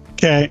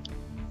 Okay.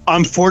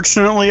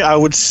 Unfortunately, I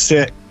would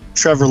sit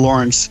Trevor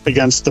Lawrence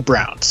against the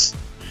Browns.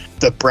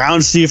 The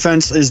Browns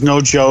defense is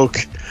no joke.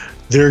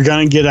 They're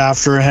going to get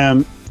after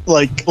him.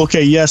 Like,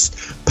 okay, yes,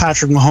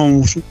 Patrick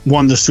Mahomes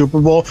won the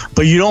Super Bowl,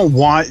 but you don't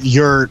want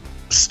your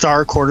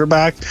star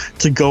quarterback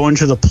to go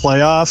into the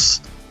playoffs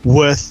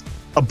with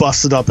a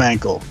busted up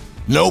ankle.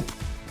 Nope.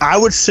 I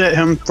would sit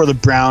him for the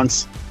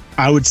Browns.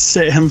 I would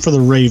sit him for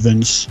the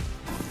Ravens.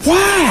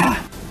 Why?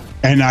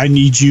 And I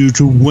need you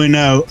to win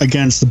out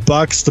against the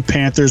Bucks, the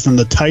Panthers, and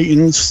the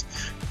Titans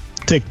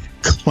to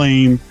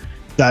claim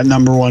that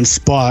number 1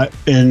 spot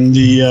in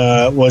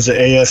the, was it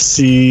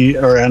AFC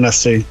or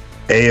NFC?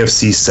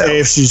 AFC South.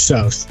 AFC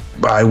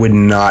South. I would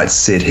not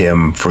sit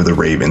him for the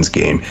Ravens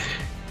game.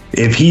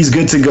 If he's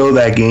good to go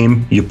that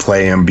game, you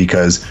play him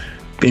because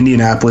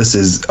Indianapolis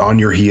is on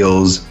your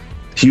heels.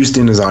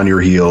 Houston is on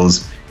your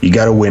heels. You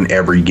got to win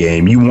every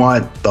game. You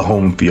want the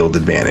home field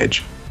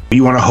advantage.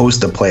 You want to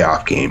host a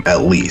playoff game,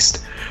 at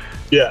least.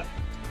 Yeah.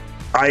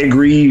 I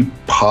agree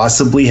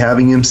possibly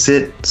having him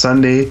sit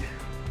Sunday,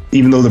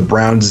 even though the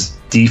Browns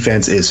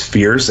defense is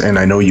fierce, and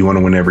I know you want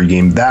to win every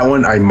game. That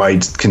one I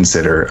might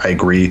consider. I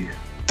agree.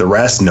 The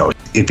rest, no.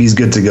 If he's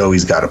good to go,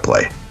 he's got to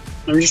play.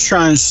 I'm just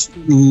trying to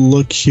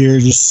look here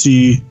to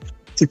see.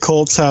 The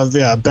Colts have,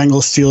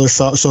 Bengals,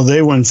 Steelers, so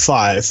they win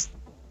 5,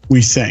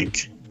 we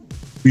think.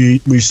 We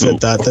said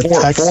that. The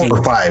 4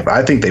 or 5.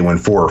 I think they win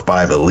 4 or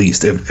 5 at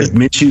least. If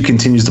Minshew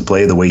continues to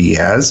play the way he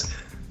has,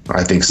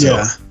 I think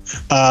so.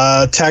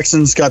 Yeah.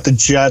 Texans got the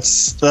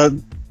Jets.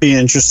 That'd be an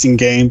interesting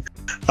game.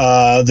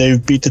 They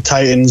beat the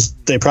Titans.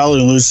 They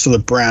probably lose to the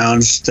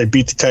Browns. They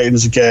beat the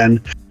Titans again,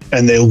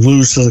 and they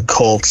lose to the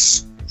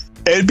Colts.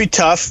 It'd be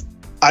tough.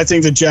 I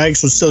think the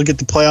Jags would still get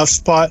the playoff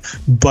spot,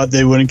 but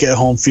they wouldn't get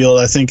home field.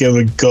 I think it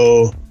would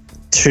go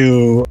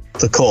to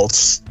the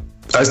Colts.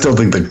 I still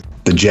think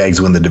the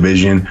Jags win the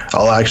division.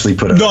 I'll actually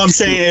put No, I'm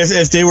saying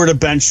if they were to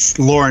bench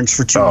Lawrence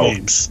for 2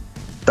 games.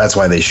 That's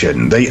why they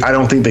shouldn't. I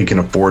don't think they can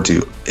afford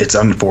to. It's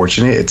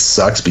unfortunate. It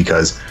sucks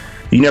because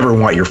you never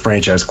want your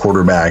franchise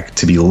quarterback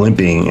to be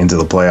limping into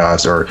the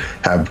playoffs or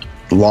have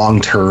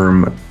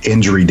long-term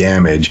injury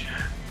damage.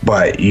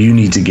 But you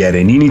need to get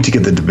in. You need to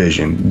get the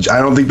division. I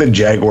don't think the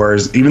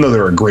Jaguars, even though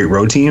they're a great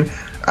road team,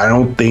 I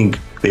don't think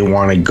they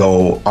want to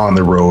go on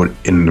the road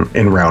in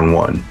round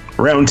 1.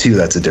 Round 2,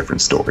 that's a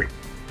different story.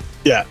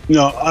 Yeah,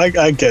 no,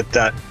 I get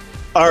that.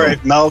 All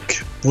right, Melk,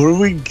 what do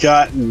we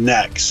got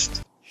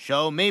next?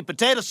 Show me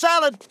potato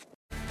salad.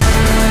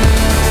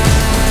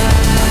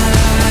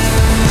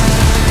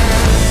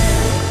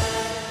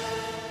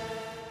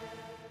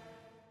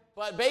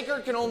 But Baker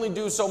can only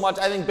do so much.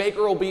 I think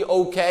Baker will be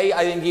okay.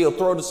 I think he'll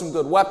throw to some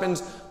good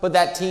weapons, but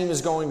that team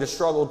is going to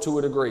struggle to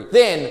a degree.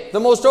 Then,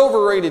 the most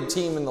overrated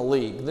team in the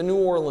league, the New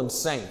Orleans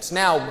Saints.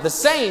 Now, the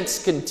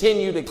Saints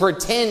continue to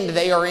pretend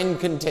they are in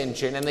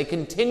contention, and they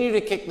continue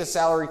to kick the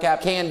salary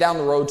cap can down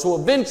the road, so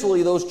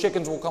eventually those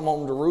chickens will come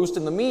home to roost.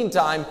 In the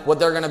meantime, what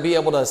they're going to be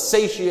able to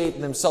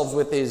satiate themselves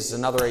with is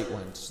another 8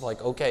 wins.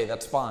 Like, okay,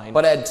 that's fine.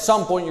 But at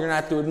some point, you're going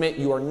to have to admit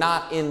you are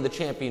not in the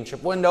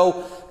championship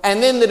window.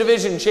 And then the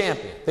division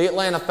champion, the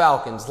Atlanta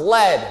Falcons,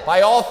 led by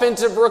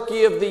Offensive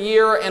Rookie of the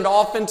Year and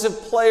Offensive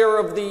Player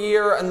of the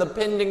Year and the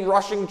pending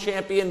rushing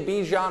champion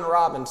Bijan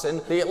Robinson.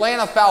 The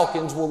Atlanta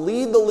Falcons will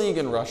lead the league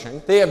in rushing.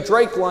 They have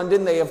Drake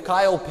London, they have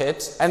Kyle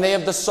Pitts, and they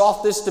have the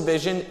softest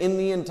division in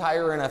the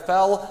entire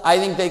NFL. I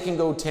think they can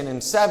go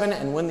 10-7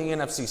 and win the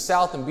NFC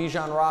South, and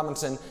Bijan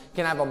Robinson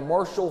can have a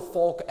Marshall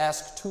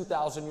Faulk-esque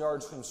 2,000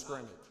 yards from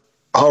scrimmage.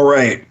 All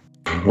right,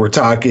 we're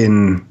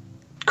talking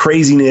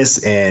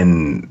craziness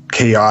and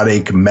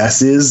chaotic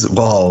messes.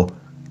 Well,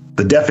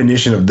 the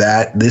definition of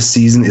that this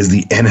season is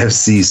the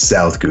NFC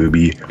South,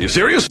 Gooby. Are you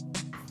serious?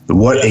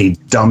 What a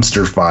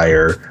dumpster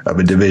fire of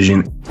a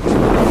division.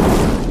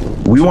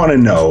 We want to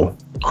know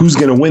who's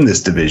going to win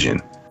this division.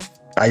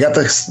 I got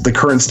the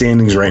current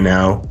standings right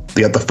now.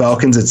 They got the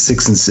Falcons at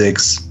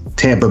 6-6,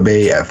 Tampa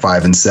Bay at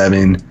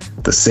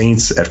 5-7, the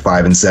Saints at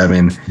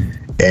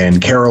 5-7,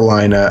 and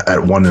Carolina at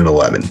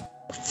 1-11.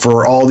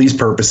 For all these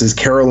purposes,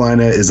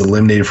 Carolina is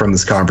eliminated from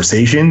this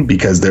conversation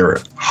because they're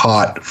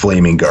hot,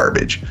 flaming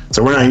garbage.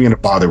 So we're not even going to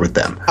bother with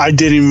them. I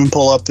didn't even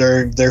pull up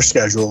their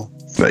schedule.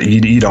 But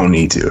you don't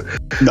need to.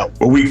 No.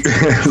 Well,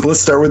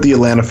 let's start with the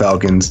Atlanta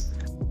Falcons.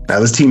 Now,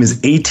 this team is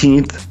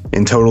 18th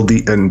in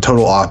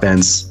total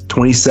offense,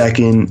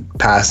 22nd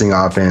passing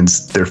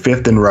offense. They're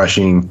 5th in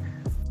rushing,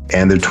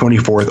 and they're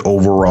 24th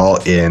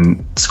overall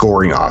in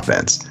scoring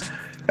offense.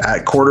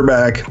 At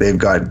quarterback, they've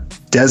got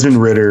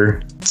Desmond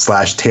Ridder /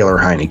 Taylor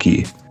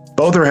Heineke.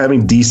 Both are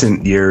having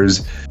decent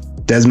years.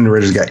 Desmond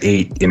Ritter's got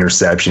 8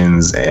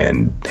 interceptions,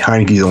 and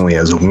Heineke only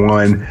has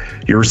 1.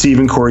 Your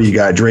receiving core, you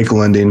got Drake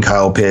London,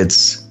 Kyle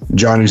Pitts,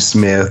 Jonnu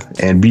Smith,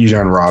 and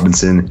Bijan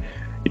Robinson.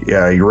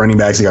 Your running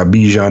backs, you got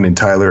Bijan and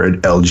Tyler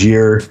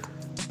Algier.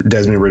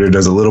 Desmond Ridder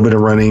does a little bit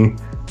of running.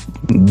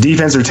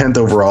 Defense are 10th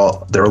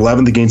overall. They're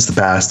 11th against the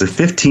pass. They're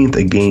 15th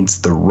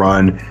against the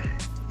run.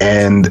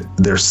 And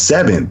they're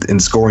 7th in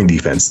scoring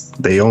defense.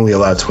 They only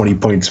allow 20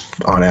 points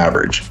on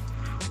average.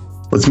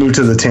 Let's move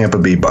to the Tampa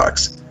Bay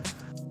Bucks.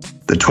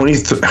 The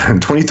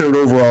 23rd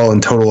overall in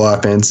total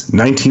offense,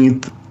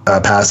 19th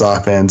pass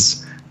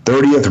offense,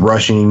 30th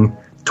rushing,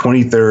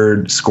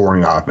 23rd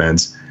scoring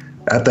offense.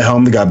 At the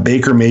helm, they got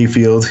Baker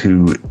Mayfield,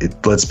 who,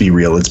 let's be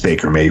real, it's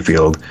Baker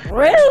Mayfield.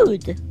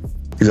 Rude.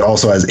 He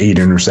also has 8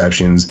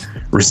 interceptions.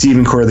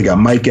 Receiving core, they got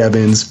Mike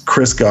Evans,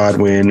 Chris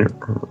Godwin,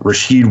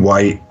 Rashid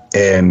White,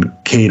 and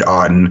Cade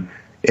Otton.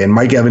 And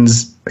Mike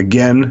Evans,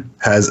 again,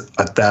 has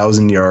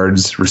 1,000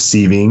 yards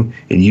receiving,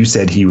 and you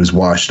said he was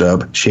washed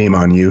up. Shame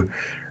on you.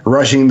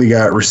 Rushing, they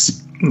got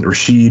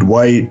Rashid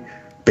White,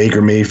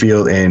 Baker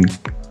Mayfield, and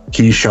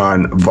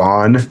Keyshawn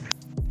Vaughn.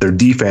 Their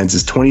defense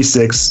is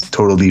 26th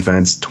total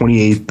defense,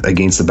 28th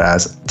against the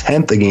pass,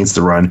 10th against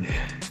the run,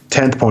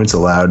 10th points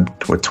allowed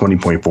with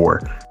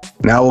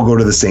 20.4. Now we'll go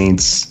to the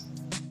Saints.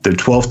 Their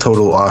 12th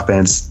total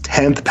offense,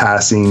 10th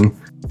passing,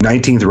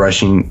 19th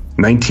rushing,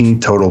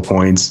 19th total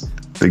points,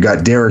 They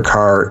got Derek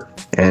Carr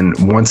and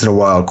once in a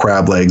while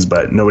crab legs,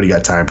 but nobody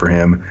got time for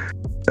him.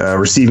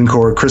 Receiving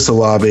core, Chris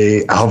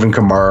Olave, Alvin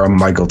Kamara,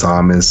 Michael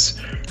Thomas,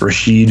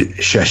 Rashid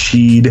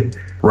Shaheed.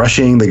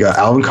 Rushing, they got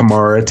Alvin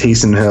Kamara,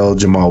 Taysom Hill,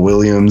 Jamal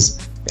Williams.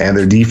 And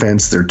their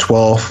defense, they're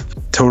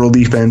 12th total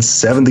defense,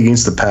 7th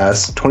against the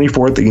pass,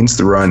 24th against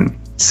the run,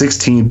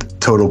 16th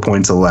total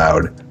points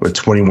allowed with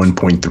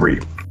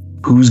 21.3.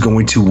 Who's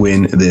going to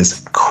win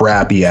this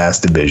crappy ass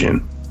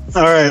division?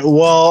 All right.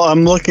 Well, I've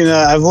looked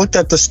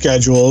at the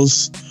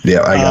schedules.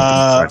 Yeah, I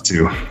got that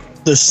too.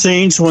 The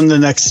Saints win the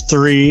next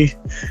 3,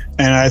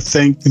 and I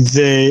think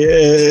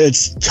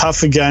it's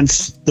tough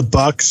against the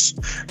Bucks,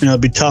 and it'll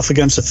be tough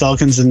against the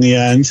Falcons in the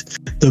end.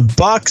 The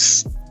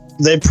Bucks,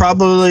 they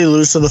probably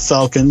lose to the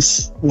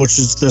Falcons, which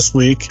is this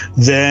week.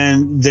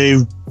 Then they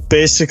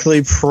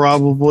basically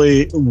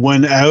probably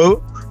win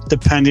out,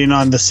 depending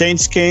on the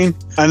Saints game.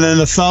 And then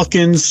the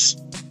Falcons,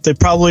 they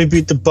probably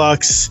beat the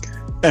Bucks,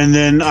 and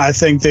then I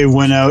think they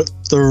win out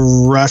the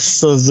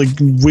rest of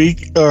the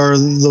week or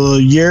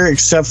the year,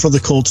 except for the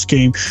Colts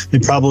game. They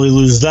probably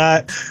lose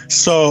that.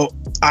 So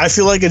I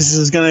feel like it's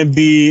just going to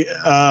be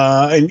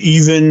an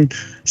even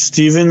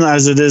Steven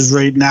as it is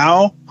right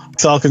now.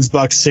 Falcons,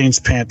 Bucks, Saints,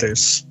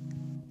 Panthers.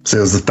 So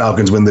does the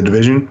Falcons win the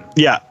division?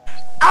 Yeah.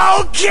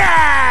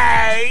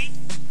 Okay!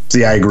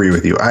 See, I agree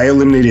with you. I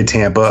eliminated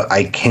Tampa.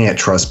 I can't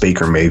trust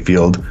Baker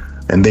Mayfield,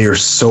 and they are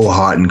so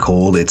hot and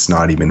cold, it's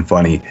not even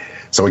funny.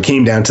 So it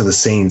came down to the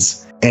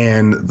Saints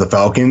and the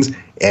Falcons.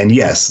 And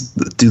yes,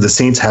 do the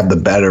Saints have the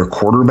better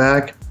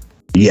quarterback?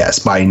 Yes,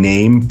 by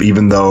name,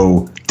 even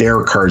though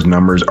Derek Carr's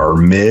numbers are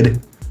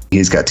mid.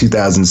 He's got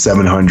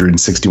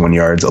 2,761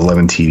 yards,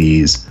 11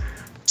 TDs,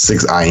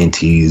 6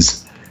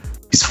 INTs.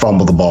 He's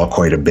fumbled the ball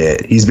quite a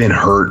bit. He's been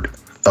hurt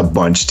a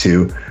bunch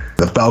too.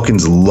 The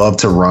Falcons love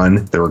to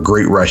run. They're a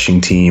great rushing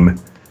team.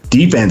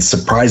 Defense,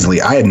 surprisingly,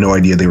 I had no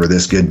idea they were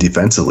this good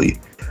defensively.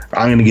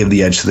 I'm going to give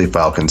the edge to the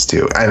Falcons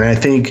too. And I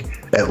think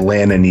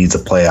Atlanta needs a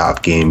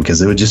playoff game because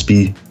it would just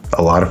be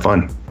a lot of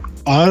fun.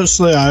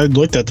 Honestly, I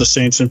looked at the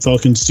Saints and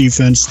Falcons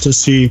defense to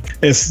see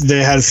if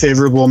they had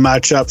favorable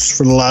matchups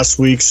for the last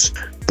weeks.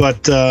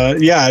 But in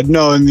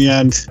the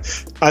end,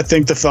 I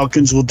think the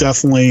Falcons will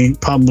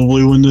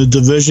probably win the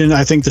division.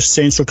 I think the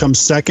Saints will come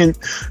second,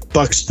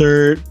 Bucks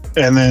third,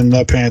 and then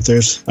the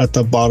Panthers at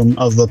the bottom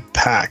of the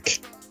pack.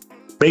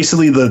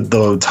 Basically,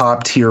 the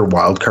top tier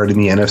wild card in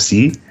the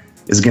NFC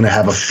is going to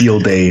have a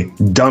field day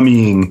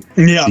dummying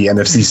the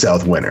NFC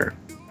South winner.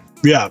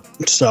 Yeah,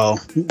 so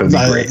that'd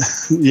be great.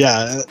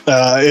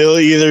 It'll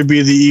either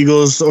be the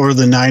Eagles or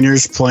the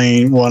Niners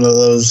playing one of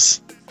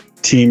those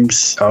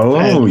teams.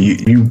 Oh,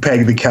 you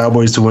peg the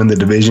Cowboys to win the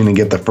division and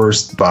get the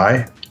first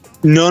bye?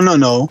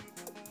 No.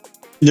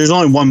 There's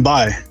only one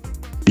bye.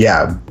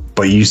 Yeah,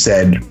 but you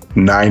said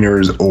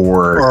Niners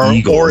or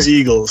Eagles. Or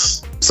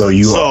Eagles. So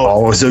you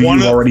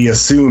already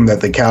assume that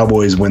the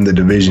Cowboys win the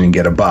division and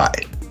get a bye.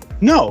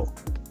 No.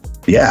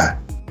 Yeah.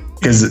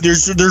 Because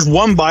there's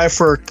one bye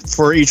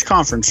for each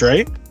conference,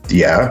 right?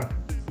 Yeah.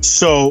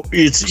 So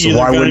it's either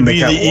going to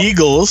be the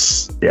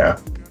Eagles,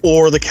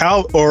 or the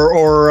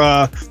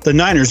the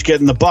Niners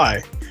getting the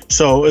bye.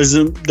 So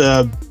isn't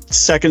the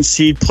second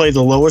seed play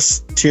the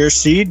lowest tier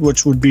seed,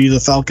 which would be the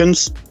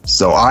Falcons?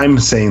 So I'm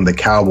saying the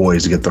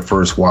Cowboys get the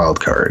first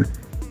wild card,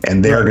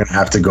 and they're going to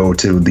have to go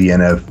to the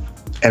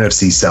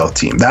NFC South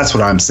team. That's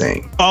what I'm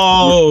saying.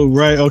 Oh,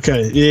 right.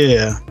 Okay.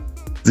 Yeah.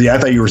 See, I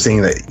thought you were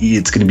saying that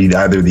it's going to be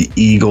either the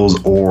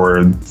Eagles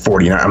or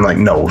 49. I'm like,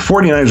 no,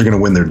 49ers are going to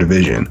win their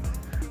division.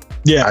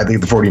 Yeah. I think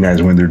the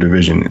 49ers win their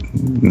division.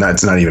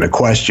 That's not even a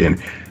question.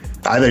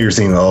 I thought you were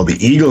saying, the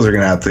Eagles are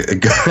going to have to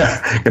go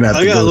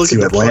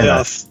to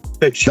Atlanta.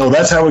 No,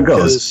 that's how it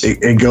goes.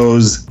 It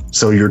goes,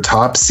 so your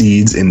top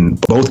seeds in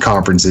both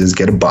conferences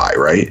get a bye,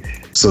 right?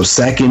 So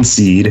second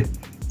seed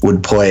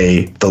would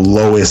play the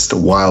lowest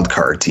wild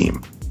card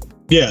team.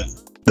 Yeah.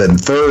 Then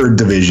third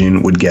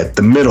division would get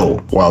the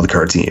middle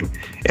wildcard team.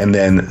 And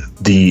then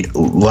the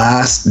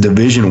last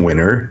division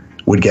winner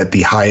would get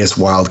the highest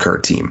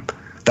wildcard team.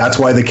 That's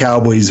why the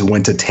Cowboys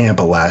went to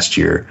Tampa last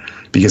year,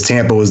 because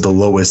Tampa was the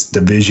lowest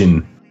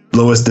division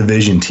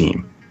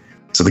team.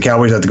 So the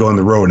Cowboys had to go on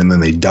the road, and then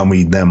they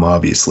dummied them,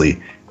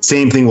 obviously.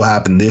 Same thing will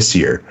happen this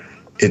year.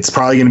 It's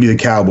probably going to be the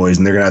Cowboys,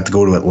 and they're going to have to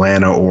go to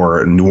Atlanta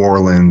or New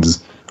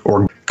Orleans,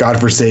 or God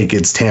forsake,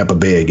 it's Tampa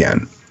Bay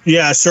again.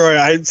 Yeah, sorry,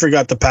 I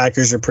forgot the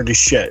Packers are pretty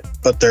shit,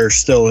 but they're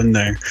still in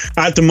there.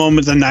 At the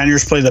moment, the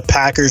Niners play the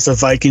Packers, the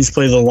Vikings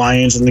play the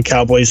Lions, and the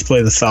Cowboys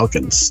play the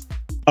Falcons.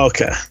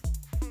 Okay.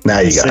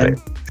 Now you got it.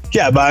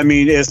 Yeah, but I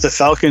mean, if the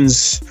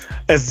Falcons,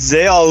 if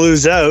they all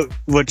lose out,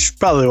 which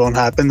probably won't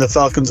happen, the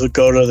Falcons would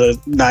go to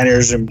the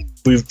Niners and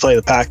we would play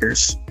the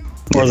Packers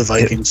or the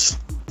Vikings.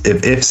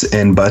 If ifs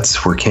and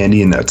buts were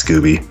candy and nuts,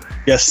 Scooby.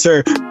 Yes,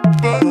 sir.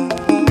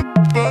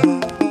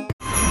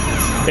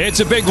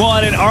 It's a big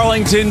one in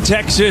Arlington,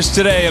 Texas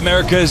today,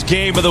 America's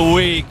Game of the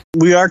Week.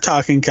 We are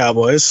talking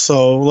Cowboys,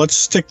 so let's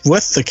stick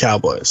with the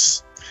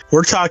Cowboys.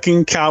 We're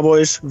talking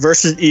Cowboys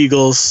versus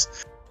Eagles.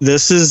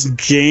 This is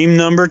game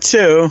number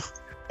 2,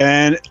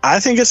 And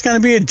I think it's going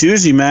to be a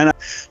doozy, man.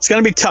 It's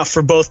going to be tough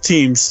for both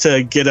teams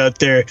to get out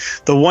there.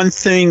 The one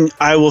thing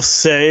I will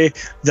say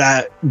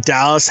that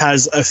Dallas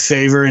has a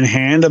favor in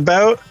hand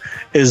about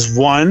is,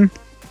 one,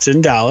 it's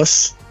in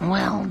Dallas.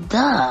 Well,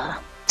 duh.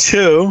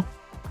 2,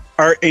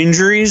 our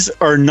injuries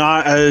are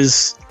not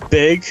as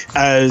big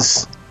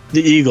as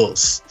the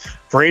Eagles.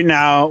 Right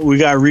now, we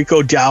got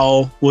Rico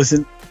Dowell with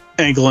an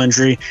ankle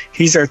injury.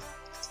 He's our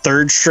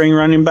 3rd string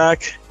running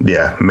back.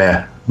 Yeah,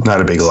 meh. Not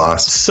a big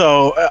loss.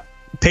 So,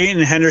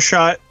 Peyton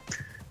Hendershot,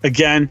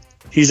 again,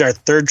 he's our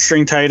 3rd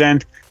string tight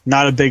end.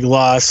 Not a big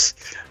loss.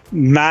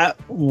 Matt,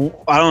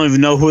 I don't even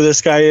know who this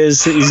guy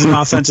is. He's an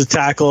offensive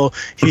tackle.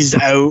 He's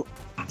out.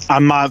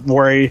 I'm not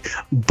worried.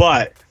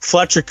 But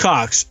Fletcher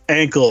Cox,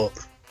 ankle.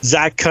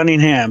 Zach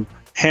Cunningham,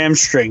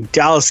 hamstring.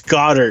 Dallas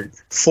Goedert,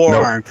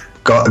 forearm. Nope.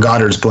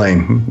 Goddard's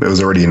playing. It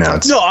was already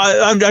announced. No,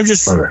 I'm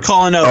just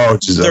calling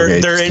out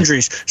their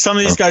injuries. Some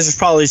of these guys are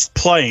probably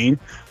playing.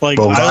 Like,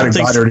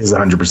 Goddard is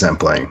 100%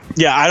 playing.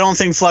 Yeah, I don't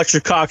think Fletcher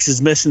Cox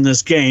is missing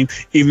this game,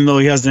 even though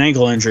he has an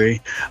ankle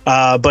injury.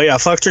 But yeah,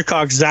 Fletcher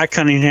Cox, Zach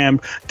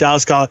Cunningham,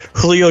 Dallas Goedert,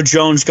 Julio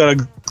Jones got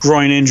a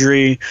groin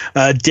injury.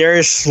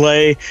 Darius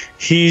Slay,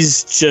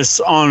 he's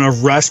just on a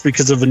rest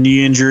because of a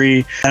knee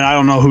injury. And I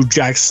don't know who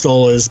Jack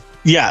Stoll is.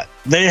 Yeah,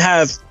 they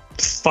have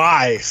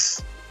 5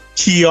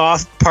 key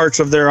off parts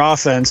of their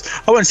offense.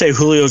 I wouldn't say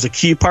Julio's a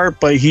key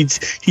part, but he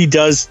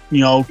does,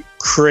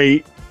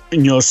 create,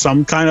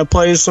 some kind of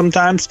plays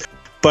sometimes.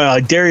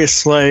 But Darius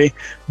Slay,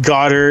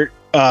 Goddard,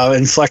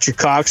 and Fletcher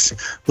Cox,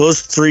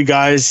 those 3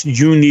 guys,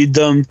 you need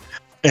them.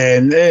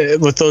 And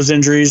with those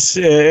injuries,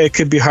 it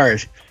could be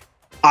hard.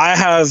 I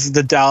have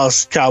the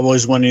Dallas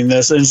Cowboys winning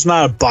this, and it's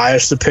not a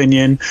biased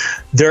opinion.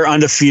 They're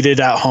undefeated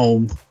at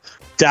home.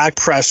 Dak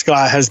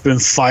Prescott has been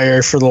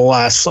fired for the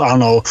last,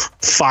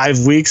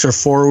 5 weeks or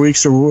 4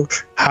 weeks or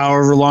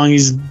however long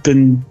he's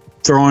been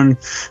throwing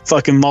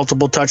fucking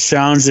multiple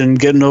touchdowns and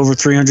getting over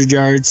 300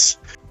 yards.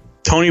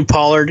 Tony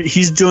Pollard,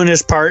 he's doing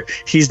his part.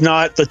 He's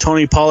not the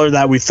Tony Pollard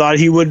that we thought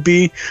he would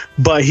be,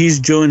 but he's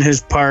doing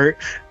his part.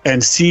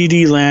 And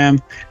CeeDee Lamb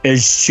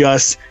is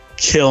just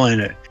killing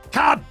it.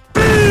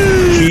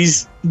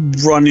 He's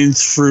running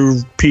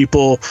through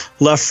people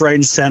left, right,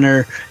 and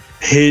center.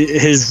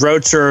 His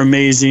routes are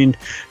amazing.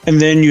 And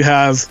then you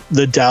have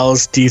the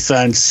Dallas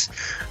defense.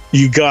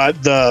 You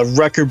got the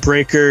record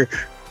breaker,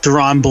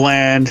 Deron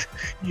Bland.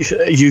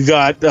 You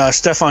got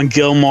Stephon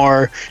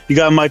Gilmore. You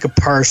got Micah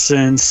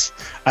Parsons.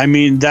 I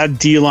mean, that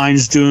D-line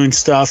is doing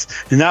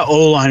stuff. And that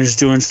O-line is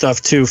doing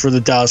stuff, too, for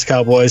the Dallas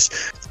Cowboys.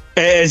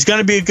 It's going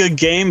to be a good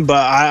game,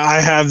 but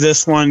I have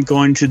this one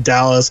going to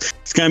Dallas.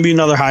 It's going to be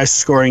another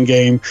high-scoring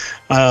game,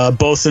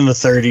 both in the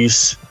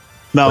 30s.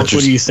 Mel, what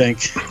do you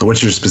think?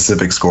 What's your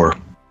specific score?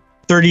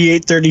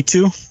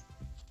 38-32.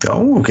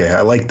 Oh, okay.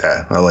 I like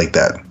that. I like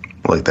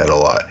that a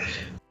lot.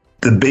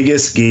 The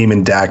biggest game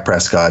in Dak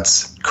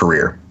Prescott's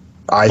career.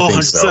 I think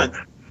 100%. So.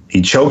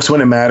 He chokes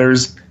when it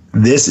matters.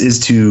 This is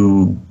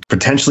to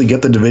potentially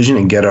get the division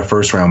and get a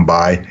first-round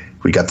bye.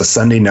 We got the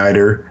Sunday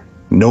Nighter.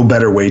 No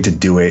better way to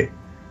do it.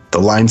 The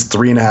line's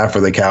 3.5 for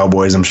the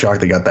Cowboys. I'm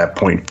shocked they got that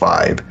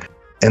 0.5.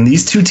 And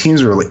these two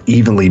teams are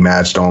evenly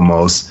matched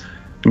almost.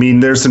 I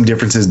mean, there's some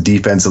differences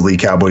defensively.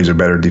 Cowboys are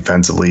better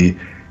defensively.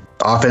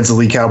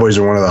 Offensively, Cowboys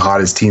are one of the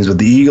hottest teams. But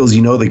the Eagles,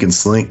 they can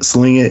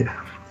sling it.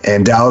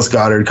 And Dallas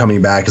Goedert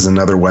coming back is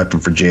another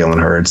weapon for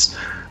Jalen Hurts.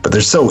 But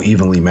they're so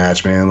evenly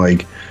matched, man.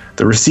 Like,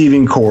 the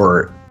receiving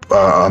core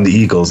on the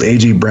Eagles,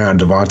 A.J. Brown,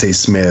 Devontae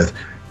Smith,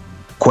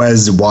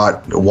 Quez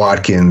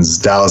Watkins,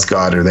 Dallas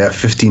Goedert, they have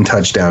 15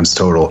 touchdowns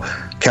total.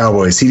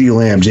 Cowboys, CeeDee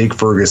Lamb, Jake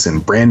Ferguson,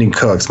 Brandon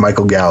Cooks,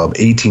 Michael Gallup,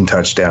 18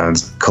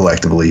 touchdowns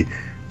collectively.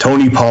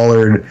 Tony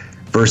Pollard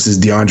versus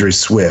DeAndre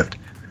Swift.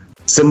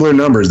 Similar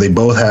numbers. They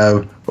both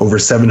have over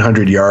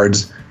 700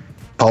 yards.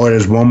 Pollard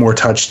has one more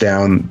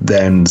touchdown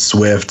than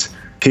Swift.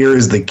 Here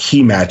is the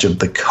key matchup,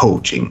 the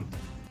coaching.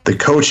 The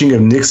coaching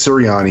of Nick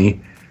Sirianni.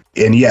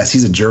 And yes,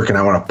 he's a jerk and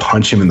I want to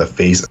punch him in the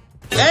face.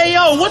 Hey,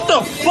 yo, what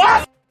the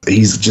fuck?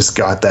 He's just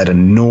got that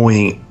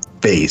annoying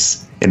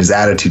face and his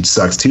attitude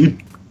sucks too.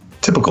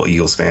 Typical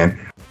Eagles fan.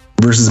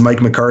 Versus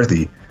Mike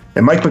McCarthy.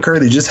 And Mike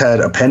McCarthy just had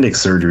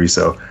appendix surgery,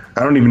 so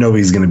I don't even know if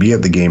he's going to be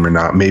at the game or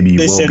not. Maybe he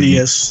will be. They said he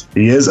is.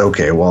 He is?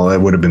 Okay, well,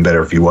 that would have been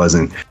better if he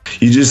wasn't.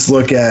 You just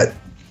look at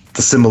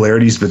the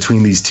similarities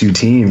between these two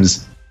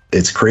teams.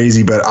 It's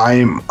crazy, but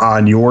I'm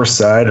on your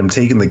side. I'm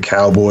taking the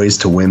Cowboys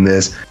to win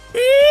this.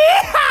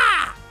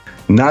 Yeehaw!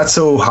 Not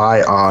so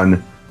high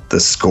on the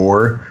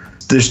score.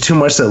 There's too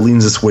much that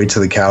leans this way to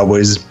the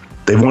Cowboys.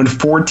 They've won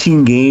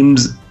 14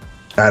 games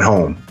at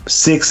home.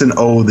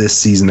 6-0 this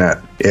season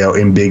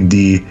in Big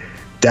D.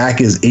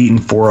 Dak is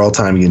 8-4 all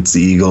time against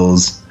the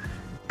Eagles.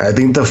 I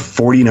think the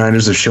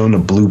 49ers have shown a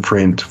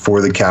blueprint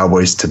for the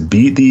Cowboys to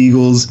beat the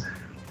Eagles.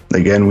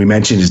 Again, we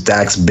mentioned it's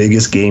Dak's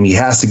biggest game. He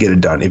has to get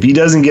it done. If he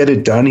doesn't get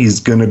it done, he's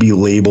going to be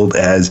labeled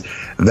as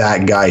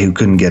that guy who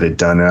couldn't get it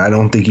done. And I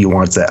don't think he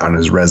wants that on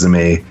his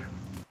resume.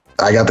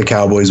 I got the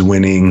Cowboys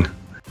winning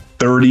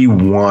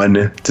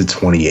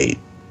 31-28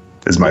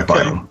 is my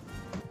final.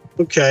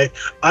 Okay.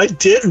 I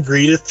did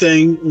read a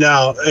thing.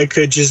 Now, it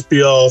could just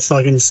be all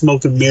fucking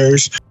smoke and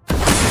mirrors.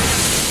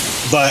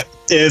 But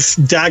if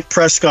Dak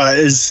Prescott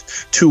is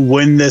to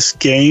win this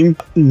game,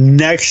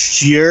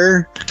 next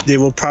year, they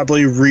will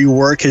probably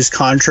rework his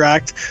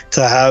contract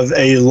to have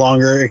a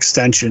longer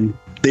extension.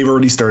 They've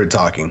already started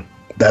talking.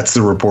 That's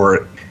the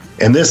report.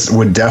 And this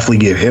would definitely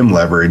give him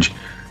leverage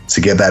to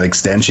get that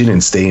extension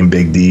and stay in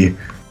Big D.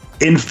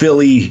 In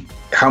Philly,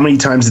 how many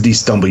times did he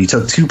stumble? He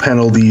took 2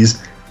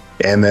 penalties,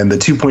 and then the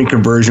 2-point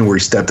conversion where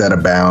he stepped out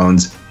of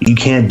bounds. You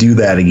can't do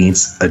that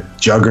against a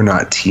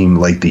juggernaut team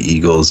like the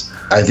Eagles.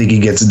 I think he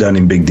gets it done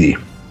in Big D.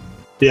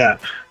 Yeah,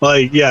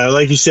 like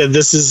you said,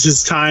 this is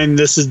his time.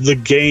 This is the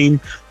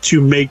game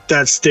to make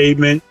that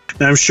statement.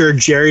 And I'm sure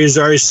Jerry has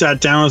already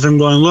sat down with him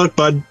going, look,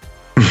 bud,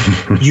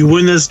 you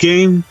win this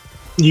game,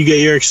 you get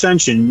your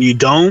extension. You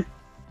don't,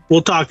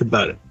 we'll talk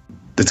about it.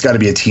 It's got to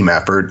be a team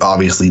effort.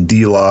 Obviously,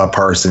 D-Law,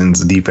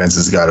 Parsons, the defense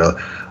has got to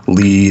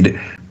lead.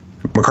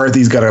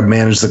 McCarthy's got to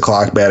manage the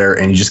clock better,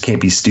 and you just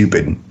can't be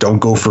stupid. Don't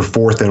go for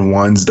 4th and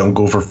 1s. Don't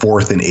go for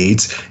 4th and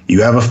 8s.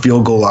 You have a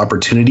field goal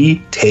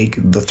opportunity. Take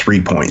the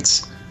 3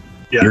 points.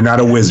 Yeah. You're not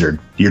a wizard.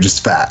 You're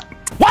just fat.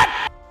 What?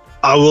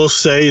 I will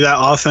say that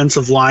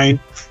offensive line,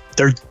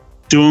 they're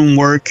doing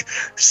work,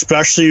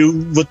 especially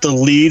with the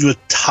lead with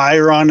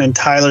Tyron and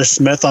Tyler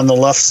Smith on the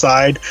left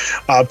side.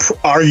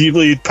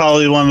 Arguably,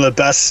 probably one of the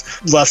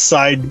best left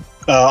side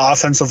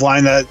offensive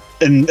line that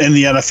in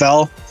the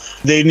NFL.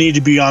 They need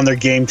to be on their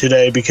game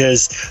today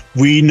because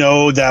we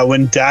know that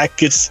when Dak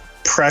gets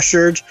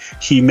pressured,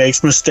 he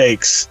makes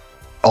mistakes.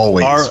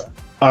 Always.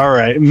 All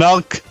right,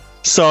 Melk.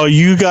 So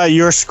you got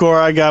your score,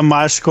 I got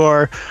my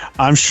score.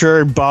 I'm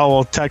sure Bob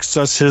will text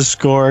us his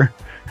score.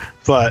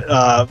 But,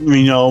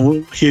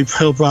 he'll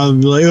probably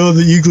be like, oh,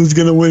 the Eagles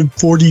going to win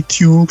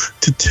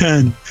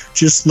 42-10,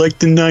 just like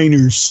the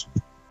Niners.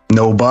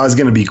 No, Bob's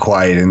going to be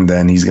quiet, and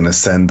then he's going to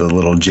send the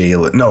little the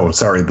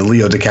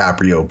Leo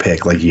DiCaprio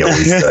pick like he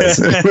always does.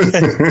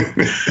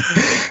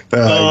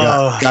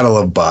 Gotta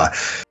love Bob.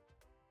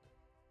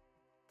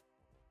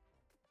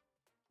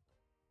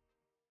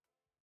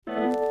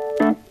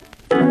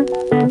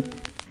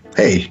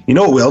 Hey, you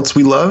know what else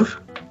we love?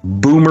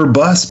 Boomer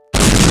Bust.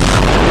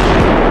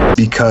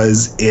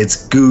 Because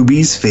it's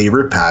Gooby's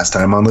favorite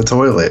pastime on the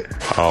toilet.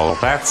 Oh,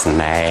 that's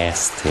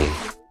nasty.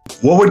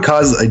 What would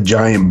cause a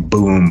giant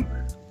boom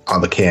on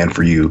the can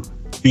for you?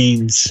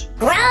 Beans.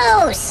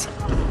 Gross!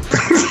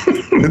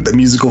 The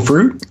musical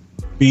fruit?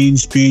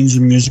 Beans,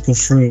 and musical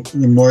fruit.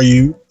 The more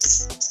you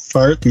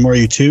fart, the more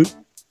you toot.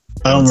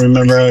 I don't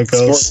remember how it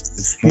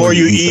goes. The more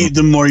you eat,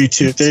 the more you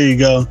toot. There you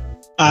go.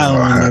 I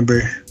don't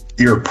remember.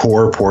 Your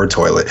poor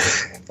toilet.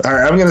 All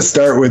right, I'm going to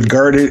start with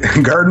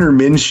Gardner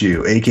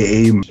Minshew,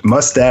 a.k.a.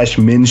 Mustache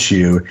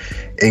Minshew.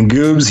 And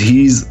Goobs,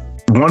 he's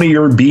one of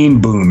your bean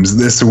booms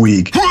this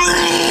week.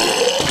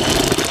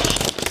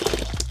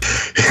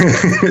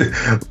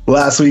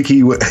 Last week, he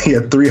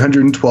had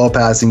 312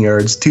 passing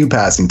yards, 2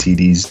 passing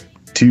TDs,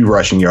 2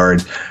 rushing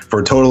yards,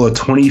 for a total of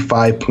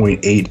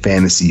 25.8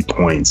 fantasy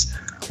points.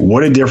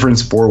 What a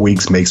difference 4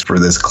 weeks makes for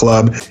this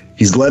club.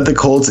 He's led the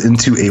Colts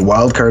into a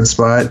wild card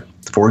spot,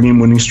 4-game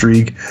winning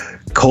streak.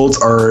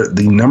 Colts are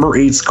the number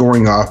 8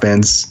 scoring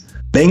offense.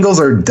 Bengals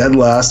are dead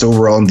last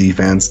overall in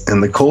defense,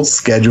 and the Colts'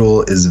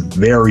 schedule is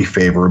very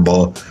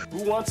favorable.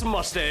 Who wants a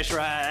mustache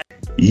ride?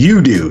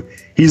 You do.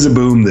 He's a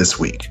boom this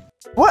week.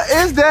 What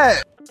is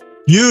that?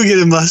 You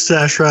get a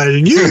mustache ride,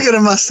 and you get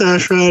a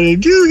mustache ride,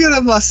 and you get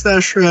a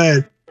mustache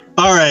ride.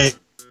 All right,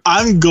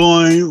 I'm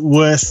going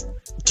with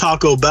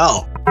Taco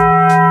Bell.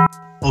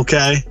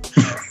 Okay,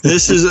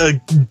 this is a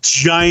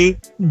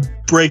giant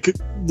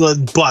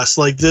bust.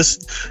 Like, this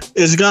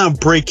is gonna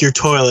break your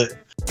toilet.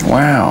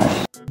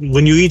 Wow.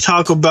 When you eat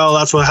Taco Bell,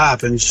 that's what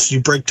happens.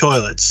 You break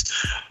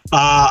toilets.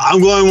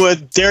 I'm going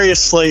with Darius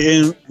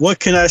Slayton. What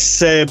can I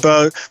say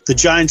about the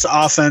Giants'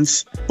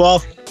 offense?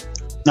 Well,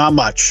 not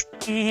much.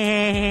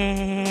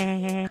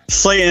 Slayton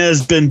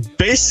has been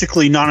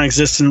basically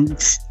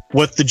non-existent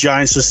with the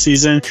Giants this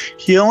season.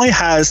 He only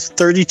has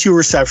 32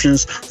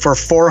 receptions for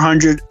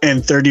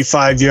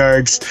 435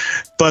 yards,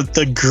 but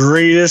the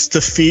greatest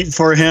defeat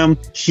for him,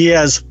 he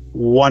has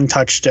 1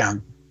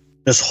 touchdown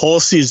this whole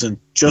season,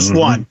 just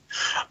 1.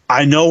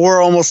 I know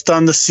we're almost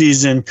done the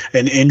season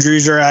and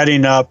injuries are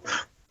adding up,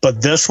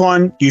 but this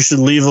one you should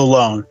leave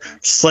alone.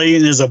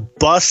 Slayton is a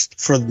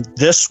bust for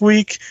this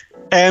week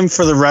and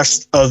for the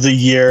rest of the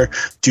year.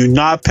 Do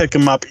not pick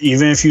him up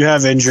even if you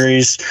have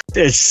injuries.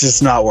 It's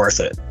just not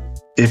worth it.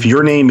 If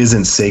your name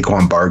isn't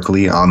Saquon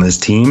Barkley on this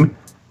team,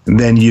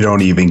 then you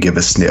don't even give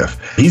a sniff.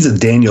 He's a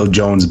Daniel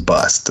Jones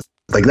bust.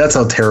 Like, that's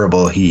how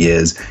terrible he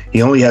is.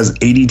 He only has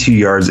 82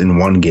 yards in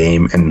 1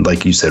 game and,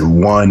 like you said,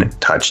 1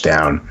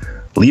 touchdown.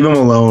 Leave him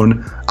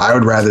alone. I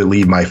would rather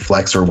leave my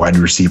flex or wide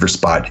receiver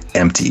spot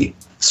empty.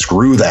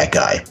 Screw that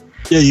guy.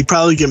 Yeah, you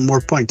probably get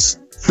more points.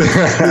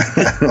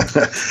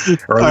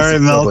 Or at least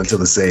equivalent to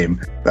the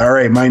same. All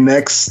right, my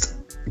next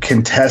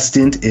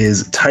contestant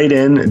is tight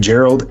end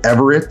Gerald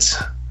Everett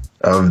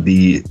of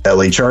the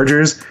LA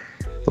Chargers.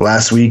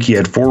 Last week, he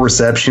had 4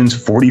 receptions,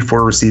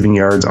 44 receiving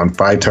yards on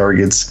 5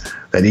 targets.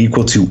 That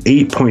equal to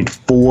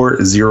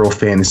 8.40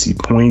 fantasy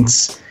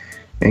points.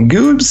 And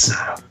Goobs,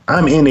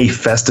 I'm in a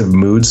festive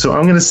mood, so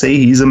I'm going to say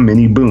he's a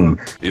mini boom.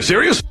 You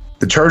serious?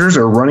 The Chargers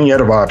are running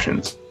out of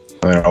options.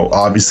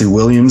 Obviously,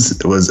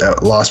 Williams was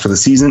lost for the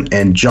season,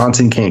 and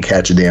Johnson can't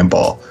catch a damn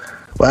ball.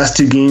 Last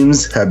 2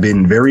 games have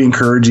been very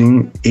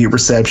encouraging. 8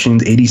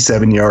 receptions,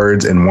 87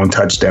 yards, and 1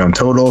 touchdown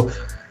total.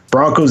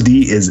 Broncos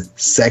D is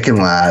second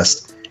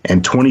last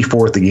and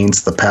 24th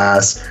against the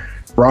pass.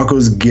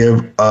 Broncos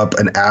give up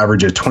an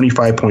average of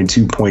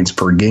 25.2 points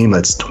per game.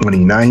 That's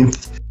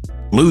 29th.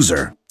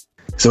 Loser.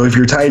 So if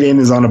your tight end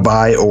is on a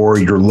bye or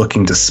you're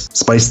looking to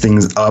spice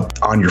things up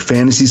on your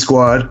fantasy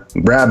squad,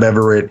 grab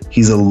Everett.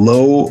 He's a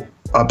low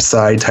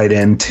upside tight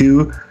end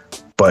too,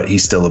 but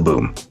he's still a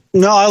boom.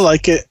 No, I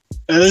like it.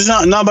 There's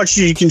not much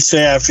you can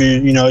say after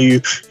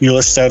you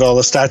list out all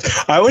the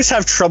stats. I always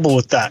have trouble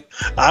with that.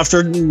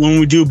 After when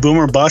we do boom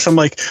or bust, I'm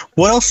like,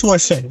 what else do I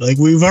say? Like,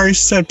 we've already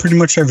said pretty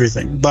much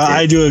everything, but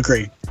I do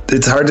agree.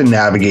 It's hard to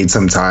navigate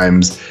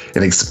sometimes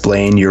and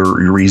explain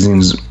your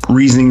reasonings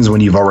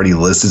when you've already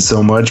listed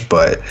so much.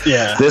 But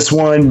yeah, this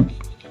one,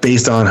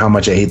 based on how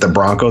much I hate the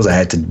Broncos, I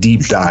had to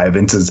deep dive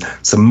into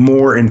some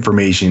more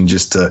information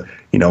just to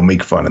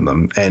make fun of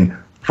them. And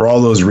for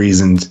all those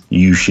reasons,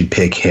 you should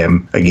pick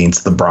him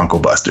against the Bronco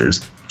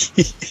Busters.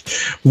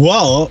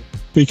 Well,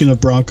 speaking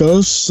of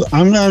Broncos,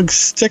 I'm going to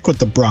stick with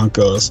the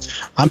Broncos.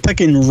 I'm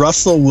picking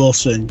Russell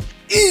Wilson.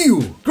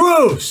 Ew,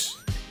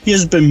 gross. He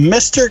has been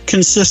Mr.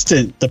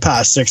 Consistent the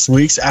past 6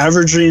 weeks,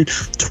 averaging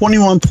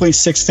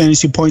 21.6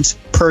 fantasy points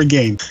per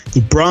game.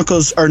 The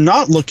Broncos are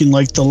not looking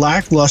like the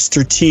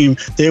lackluster team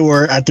they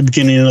were at the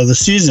beginning of the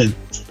season.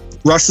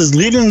 Russ is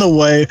leading the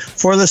way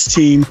for this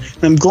team,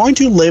 and I'm going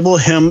to label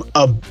him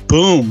a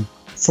boom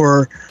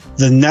for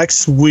the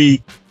next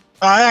week.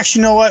 I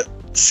actually know what?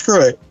 Screw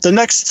it. The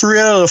next 3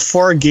 out of the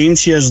 4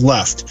 games he has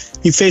left.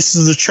 He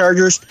faces the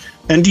Chargers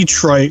and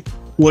Detroit,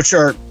 which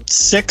are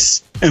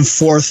 6th and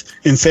 4th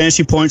in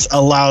fantasy points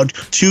allowed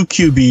to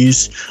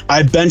QBs.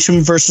 I bench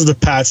him versus the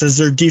Pats as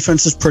their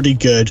defense is pretty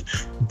good,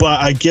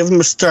 but I give him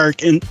a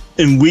start in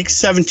week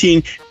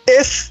 17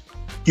 if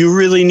you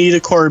really need a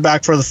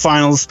quarterback for the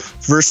finals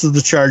versus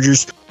the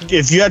Chargers.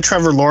 If you had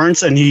Trevor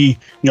Lawrence and he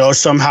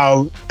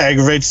somehow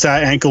aggravates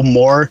that ankle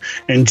more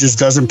and just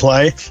doesn't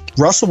play,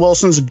 Russell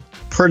Wilson's a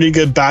pretty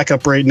good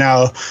backup right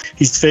now.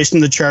 He's facing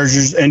the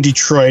Chargers and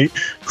Detroit,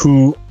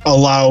 who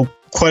allow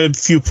quite a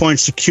few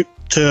points to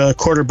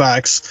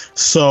quarterbacks,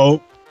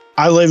 so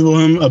I label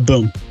him a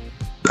boom.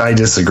 I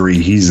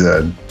disagree. He's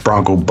a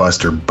Bronco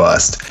Buster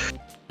bust.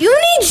 You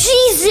need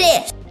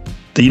Jesus!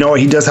 You know what?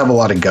 He does have a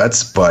lot of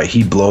guts, but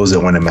he blows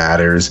it when it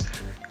matters.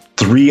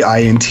 3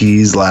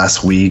 INTs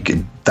last week.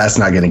 That's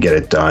not going to get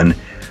it done.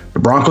 The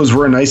Broncos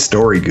were a nice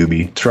story,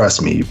 Gooby.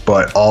 Trust me.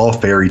 But all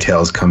fairy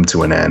tales come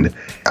to an end.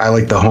 I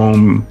like the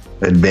home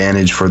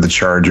advantage for the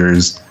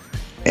Chargers.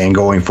 And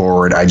going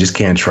forward, I just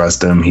can't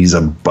trust him. He's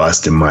a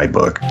bust in my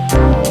book.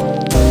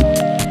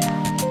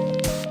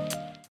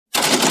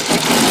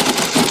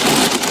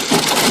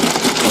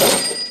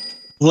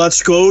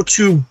 Let's go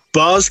to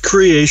Buzz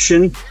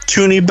Creation,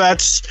 Toonie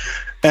Bets.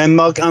 And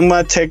Milk, I'm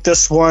going to take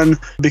this one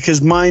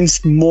because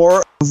mine's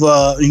more of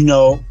a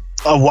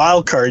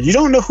wild card. You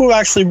don't know who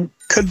actually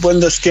could win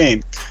this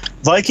game.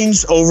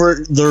 Vikings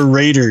over the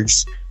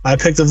Raiders. I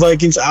picked the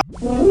Vikings out.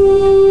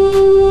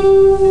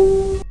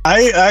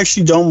 I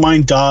actually don't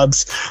mind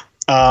Dobbs.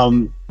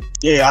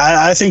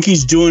 I think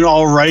he's doing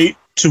all right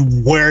to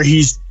where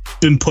he's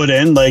been put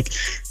in. Like,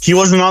 he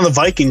wasn't on the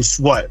Vikings,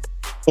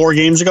 3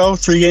 games ago?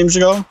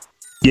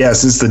 Yeah,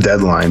 since the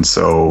deadline.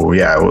 So,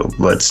 yeah,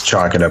 let's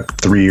chalk it up.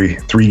 3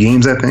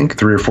 games, I think.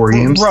 3 or 4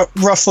 games.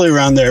 Roughly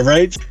around there,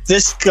 right?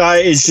 This guy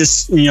is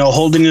just,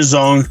 holding his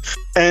own.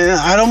 And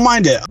I don't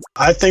mind it.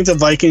 I think the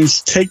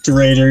Vikings take the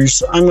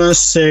Raiders. I'm going to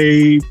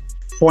say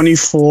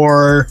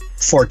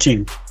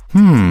 24-14.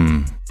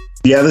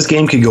 Yeah, this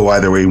game could go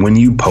either way. When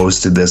you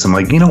posted this, I'm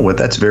like, you know what?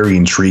 That's very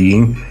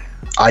intriguing.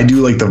 I do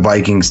like the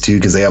Vikings, too,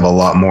 because they have a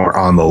lot more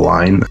on the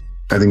line.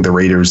 I think the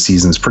Raiders'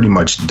 season is pretty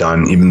much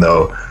done, even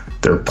though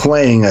they're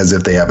playing as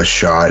if they have a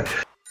shot.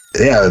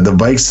 Yeah, the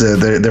Vikes,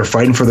 they're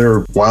fighting for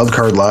their wild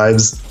card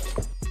lives.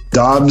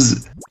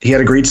 Dobbs, he had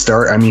a great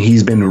start. I mean,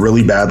 he's been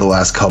really bad the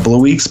last couple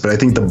of weeks, but I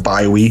think the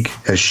bye week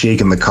has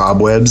shaken the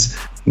cobwebs.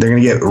 They're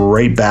going to get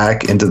right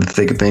back into the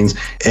thick of things.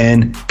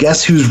 And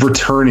guess who's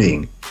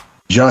returning?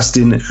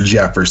 Justin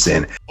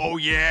Jefferson. Oh,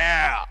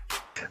 yeah.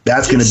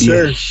 That's going to be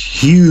a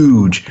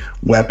huge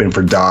weapon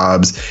for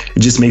Dobbs. It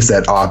just makes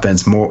that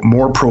offense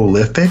more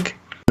prolific.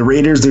 The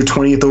Raiders, they're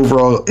 20th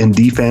overall in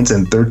defense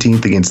and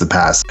 13th against the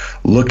pass.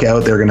 Look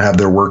out. They're going to have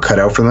their work cut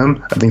out for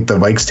them. I think the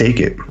Vikes take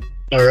it.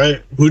 All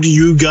right. Who do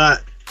you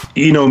got?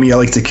 You know me, I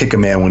like to kick a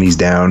man when he's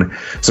down.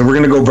 So we're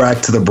going to go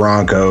back to the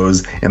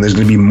Broncos, and there's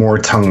going to be more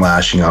tongue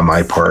lashing on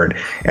my part.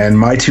 And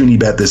my toonie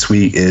bet this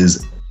week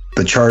is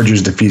the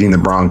Chargers defeating the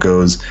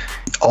Broncos.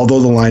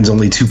 Although the line's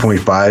only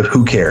 2.5,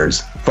 who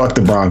cares? Fuck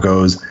the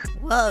Broncos.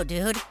 Whoa,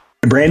 dude.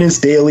 Brandon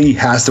Staley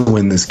has to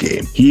win this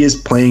game. He is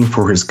playing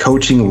for his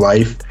coaching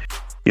life.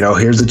 You know,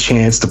 here's a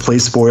chance to play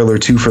spoiler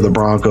 2 for the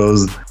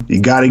Broncos.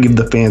 You got to give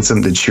the fans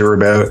something to cheer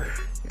about.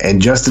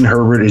 And Justin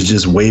Herbert is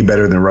just way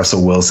better than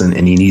Russell Wilson,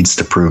 and he needs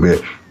to prove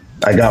it.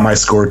 I got my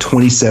score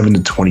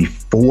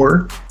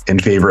 27-24 in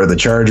favor of the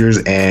Chargers,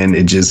 and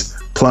it just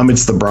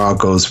plummets the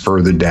Broncos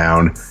further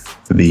down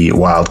the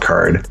wild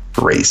card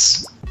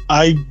race.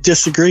 I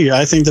disagree.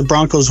 I think the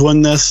Broncos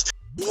win this.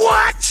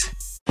 What?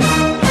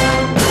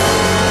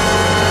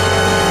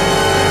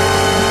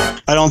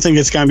 I don't think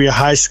it's going to be a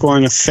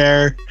high-scoring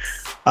affair.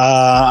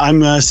 I'm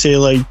going to say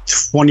like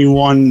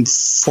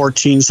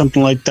 21-14,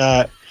 something like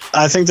that.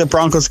 I think the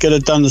Broncos get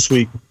it done this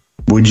week.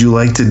 Would you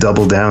like to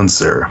double down,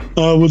 sir?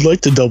 I would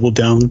like to double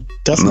down.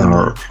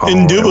 Definitely.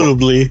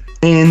 Indubitably.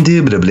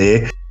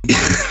 Indubitably.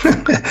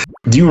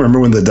 Do you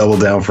remember when the double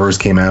down first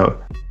came out?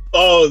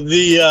 Oh,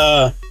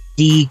 the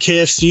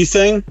KFC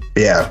thing?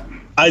 Yeah.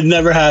 I'd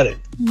never had it.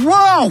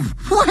 Whoa!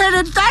 Where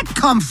did that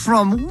come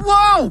from?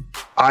 Whoa!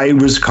 I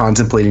was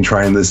contemplating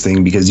trying this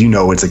thing because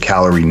it's a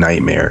calorie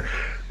nightmare.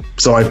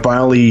 So I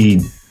finally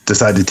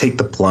decided to take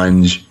the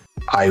plunge.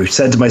 I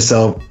said to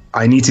myself,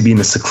 I need to be in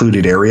a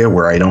secluded area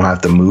where I don't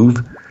have to move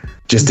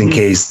just in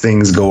case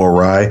things go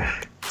awry.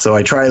 So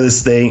I try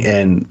this thing,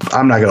 and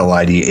I'm not going to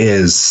lie to you, it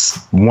is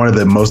one of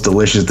the most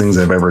delicious things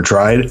I've ever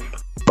tried.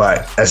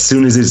 But as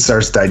soon as it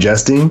starts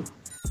digesting,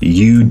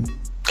 you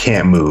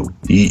can't move.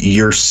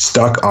 You're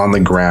stuck on the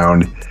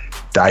ground,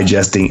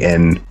 digesting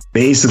and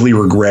basically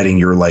regretting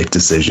your life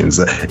decisions.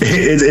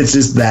 It's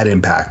just that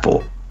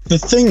impactful. The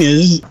thing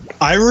is,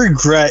 I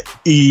regret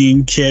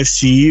eating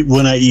KFC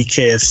when I eat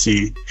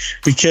KFC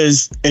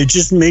because it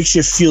just makes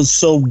you feel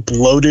so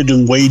bloated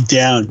and weighed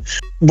down.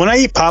 When I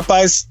eat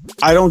Popeyes,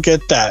 I don't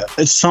get that.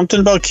 It's something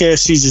about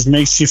KFC just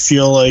makes you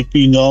feel like,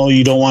 you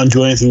don't want to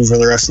do anything for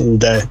the rest of the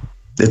day.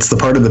 It's the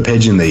part of the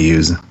pigeon they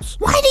use.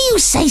 Why do you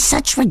say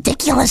such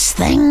ridiculous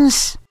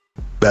things?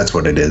 That's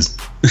what it is.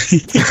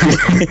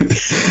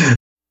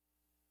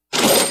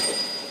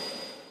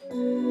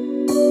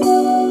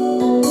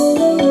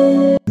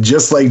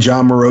 Just like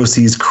John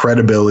Morosi's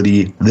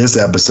credibility, this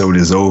episode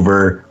is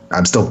over.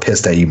 I'm still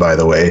pissed at you, by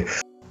the way.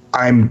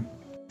 I'm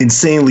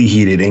insanely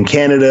heated. And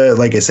Canada,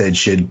 like I said,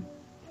 should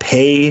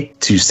pay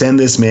to send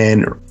this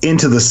man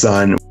into the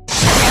sun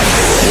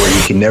where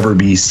he can never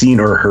be seen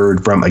or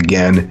heard from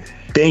again.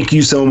 Thank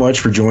you so much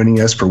for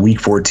joining us for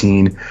Week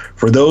 14.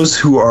 For those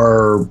who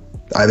are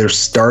either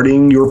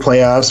starting your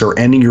playoffs or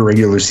ending your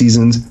regular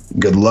seasons,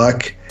 good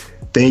luck.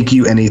 Thank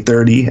you,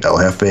 NA30, El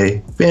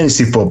Jefe,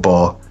 Fantasy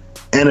Football,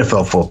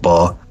 NFL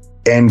Football,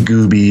 and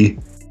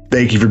Gooby.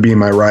 Thank you for being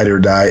my ride or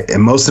die.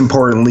 And most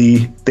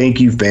importantly, thank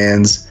you,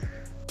 fans.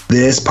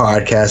 This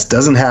podcast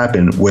doesn't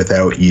happen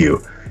without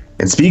you.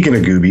 And speaking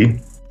of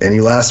Gooby, any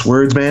last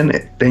words, man?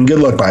 And good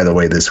luck, by the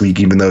way, this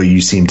week, even though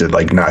you seem to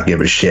not give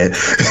a shit.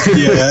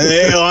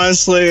 Yeah,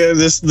 honestly,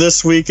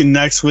 this week and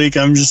next week,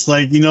 I'm just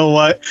like, you know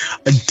what?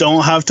 I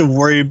don't have to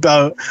worry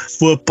about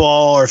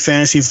football or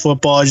fantasy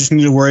football. I just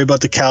need to worry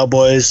about the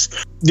Cowboys.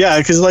 Yeah,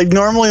 because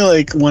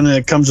normally, when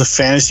it comes to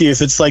fantasy,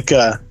 if it's like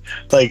an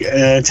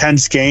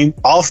intense game,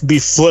 I'll be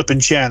flipping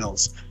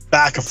channels.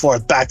 Back and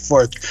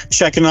forth,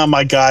 checking on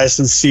my guys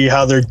and see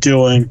how they're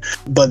doing.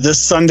 But this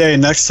Sunday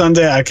and next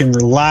Sunday, I can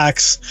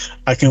relax.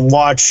 I can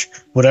watch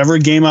whatever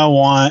game I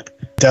want.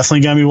 Definitely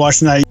going to be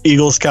watching that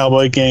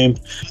Eagles-Cowboy game.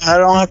 I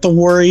don't have to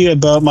worry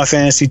about my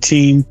fantasy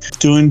team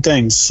doing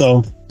things.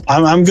 So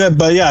I'm good.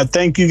 But yeah,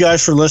 thank you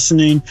guys for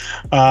listening.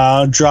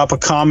 Drop a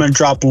comment,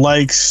 drop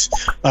likes,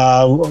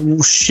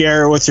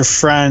 share it with your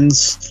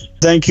friends.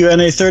 Thank you,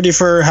 NA30,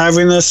 for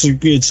having this. We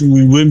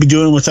wouldn't be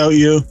doing it without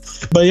you.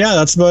 But yeah,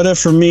 that's about it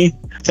for me.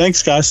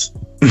 Thanks, guys.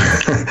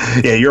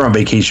 Yeah, you're on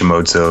vacation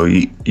mode, so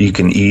you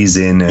can ease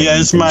in and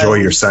enjoy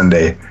your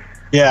Sunday.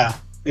 Yeah,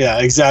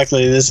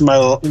 exactly. This is my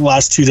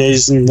last 2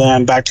 days, and then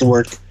I'm back to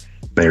work.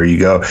 There you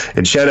go.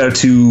 And shout out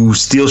to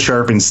Steel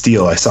Sharp and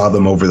Steel. I saw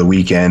them over the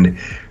weekend.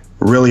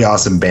 Really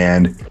awesome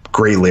band.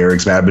 Great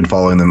lyrics, man. I've been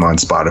following them on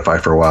Spotify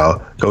for a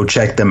while. Go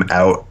check them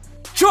out.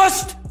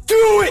 Just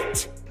do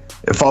it!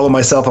 And follow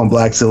myself on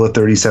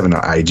Blackzilla37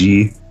 on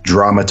IG,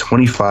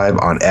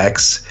 Drama25 on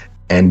X,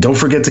 and don't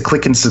forget to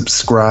click and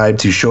subscribe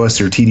to Show Us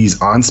Your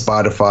TDs on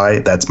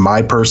Spotify. That's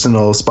my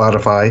personal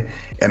Spotify,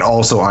 and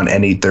also on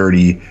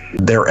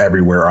NA30. They're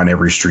everywhere on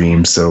every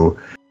stream, so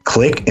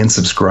click and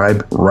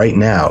subscribe right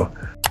now.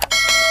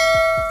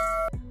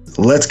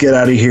 Let's get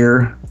out of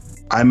here.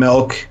 I'm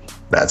Elk,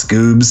 that's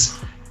Goobs,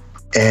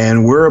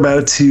 and we're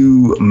about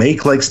to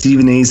make like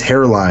Stephen A's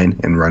hairline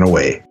and run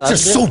away. It's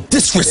just so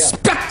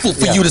disrespectful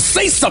for you to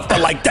say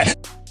something like that.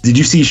 Did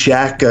you see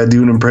Shaq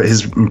doing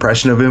his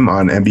impression of him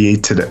on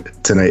NBA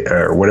Tonight,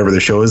 or whatever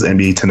the show is,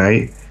 NBA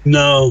Tonight?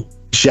 No.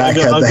 Shaq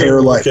had the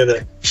hairline.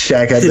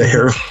 Shaq had the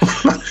hair.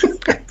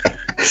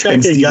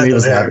 And Stephen A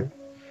was happy.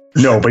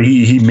 No, but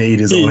he made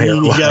his own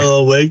hairline. He got a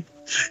little wig.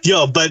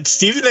 Yo, but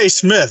Stephen A.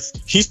 Smith,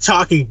 he's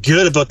talking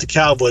good about the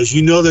Cowboys.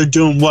 You know they're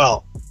doing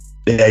well.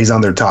 Yeah, he's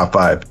on their top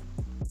 5.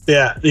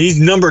 Yeah, he's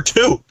number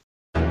 2.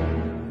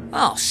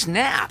 Oh,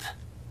 snap.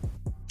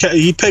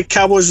 He picked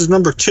Cowboys as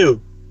number 2.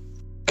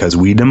 Because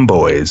we them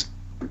boys.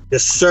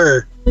 Yes,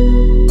 sir.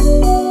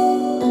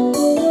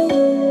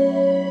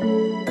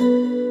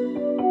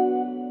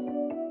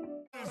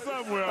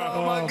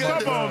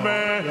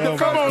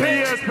 Come on,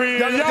 ESPN.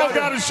 Y'all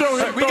got to show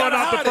him throwing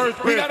out the first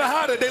pitch. We got to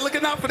hide it. They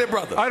looking out for their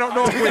brother. I don't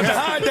know if we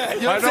have that.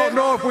 I don't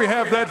know if we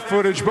have that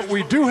footage, but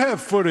we do have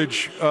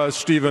footage,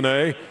 Stephen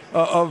A.,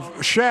 of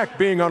Shaq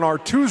being on our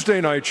Tuesday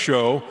night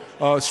show,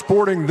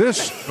 sporting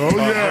this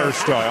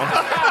hairstyle.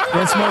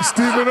 That's my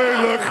Stephen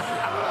A. look.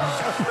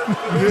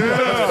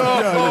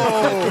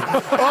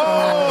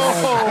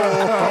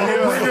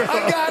 I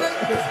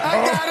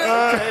got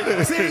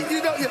it. See,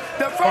 you know,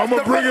 I'm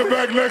going to bring it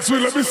back next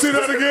week. Let me see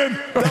that again.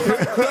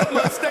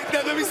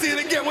 Let me see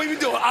it again. What are you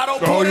doing? Auto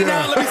point it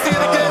down. Let me see it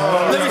again.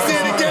 Let me see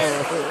it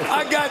again.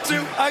 I got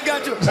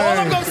you. All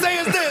I'm going to say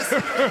is this.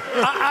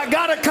 I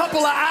got a couple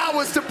of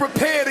hours to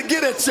prepare to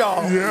get at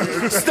y'all.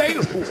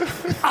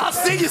 I'll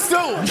see you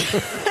soon.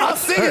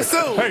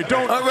 Hey,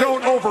 don't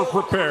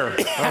over-prepare.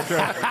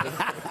 Okay.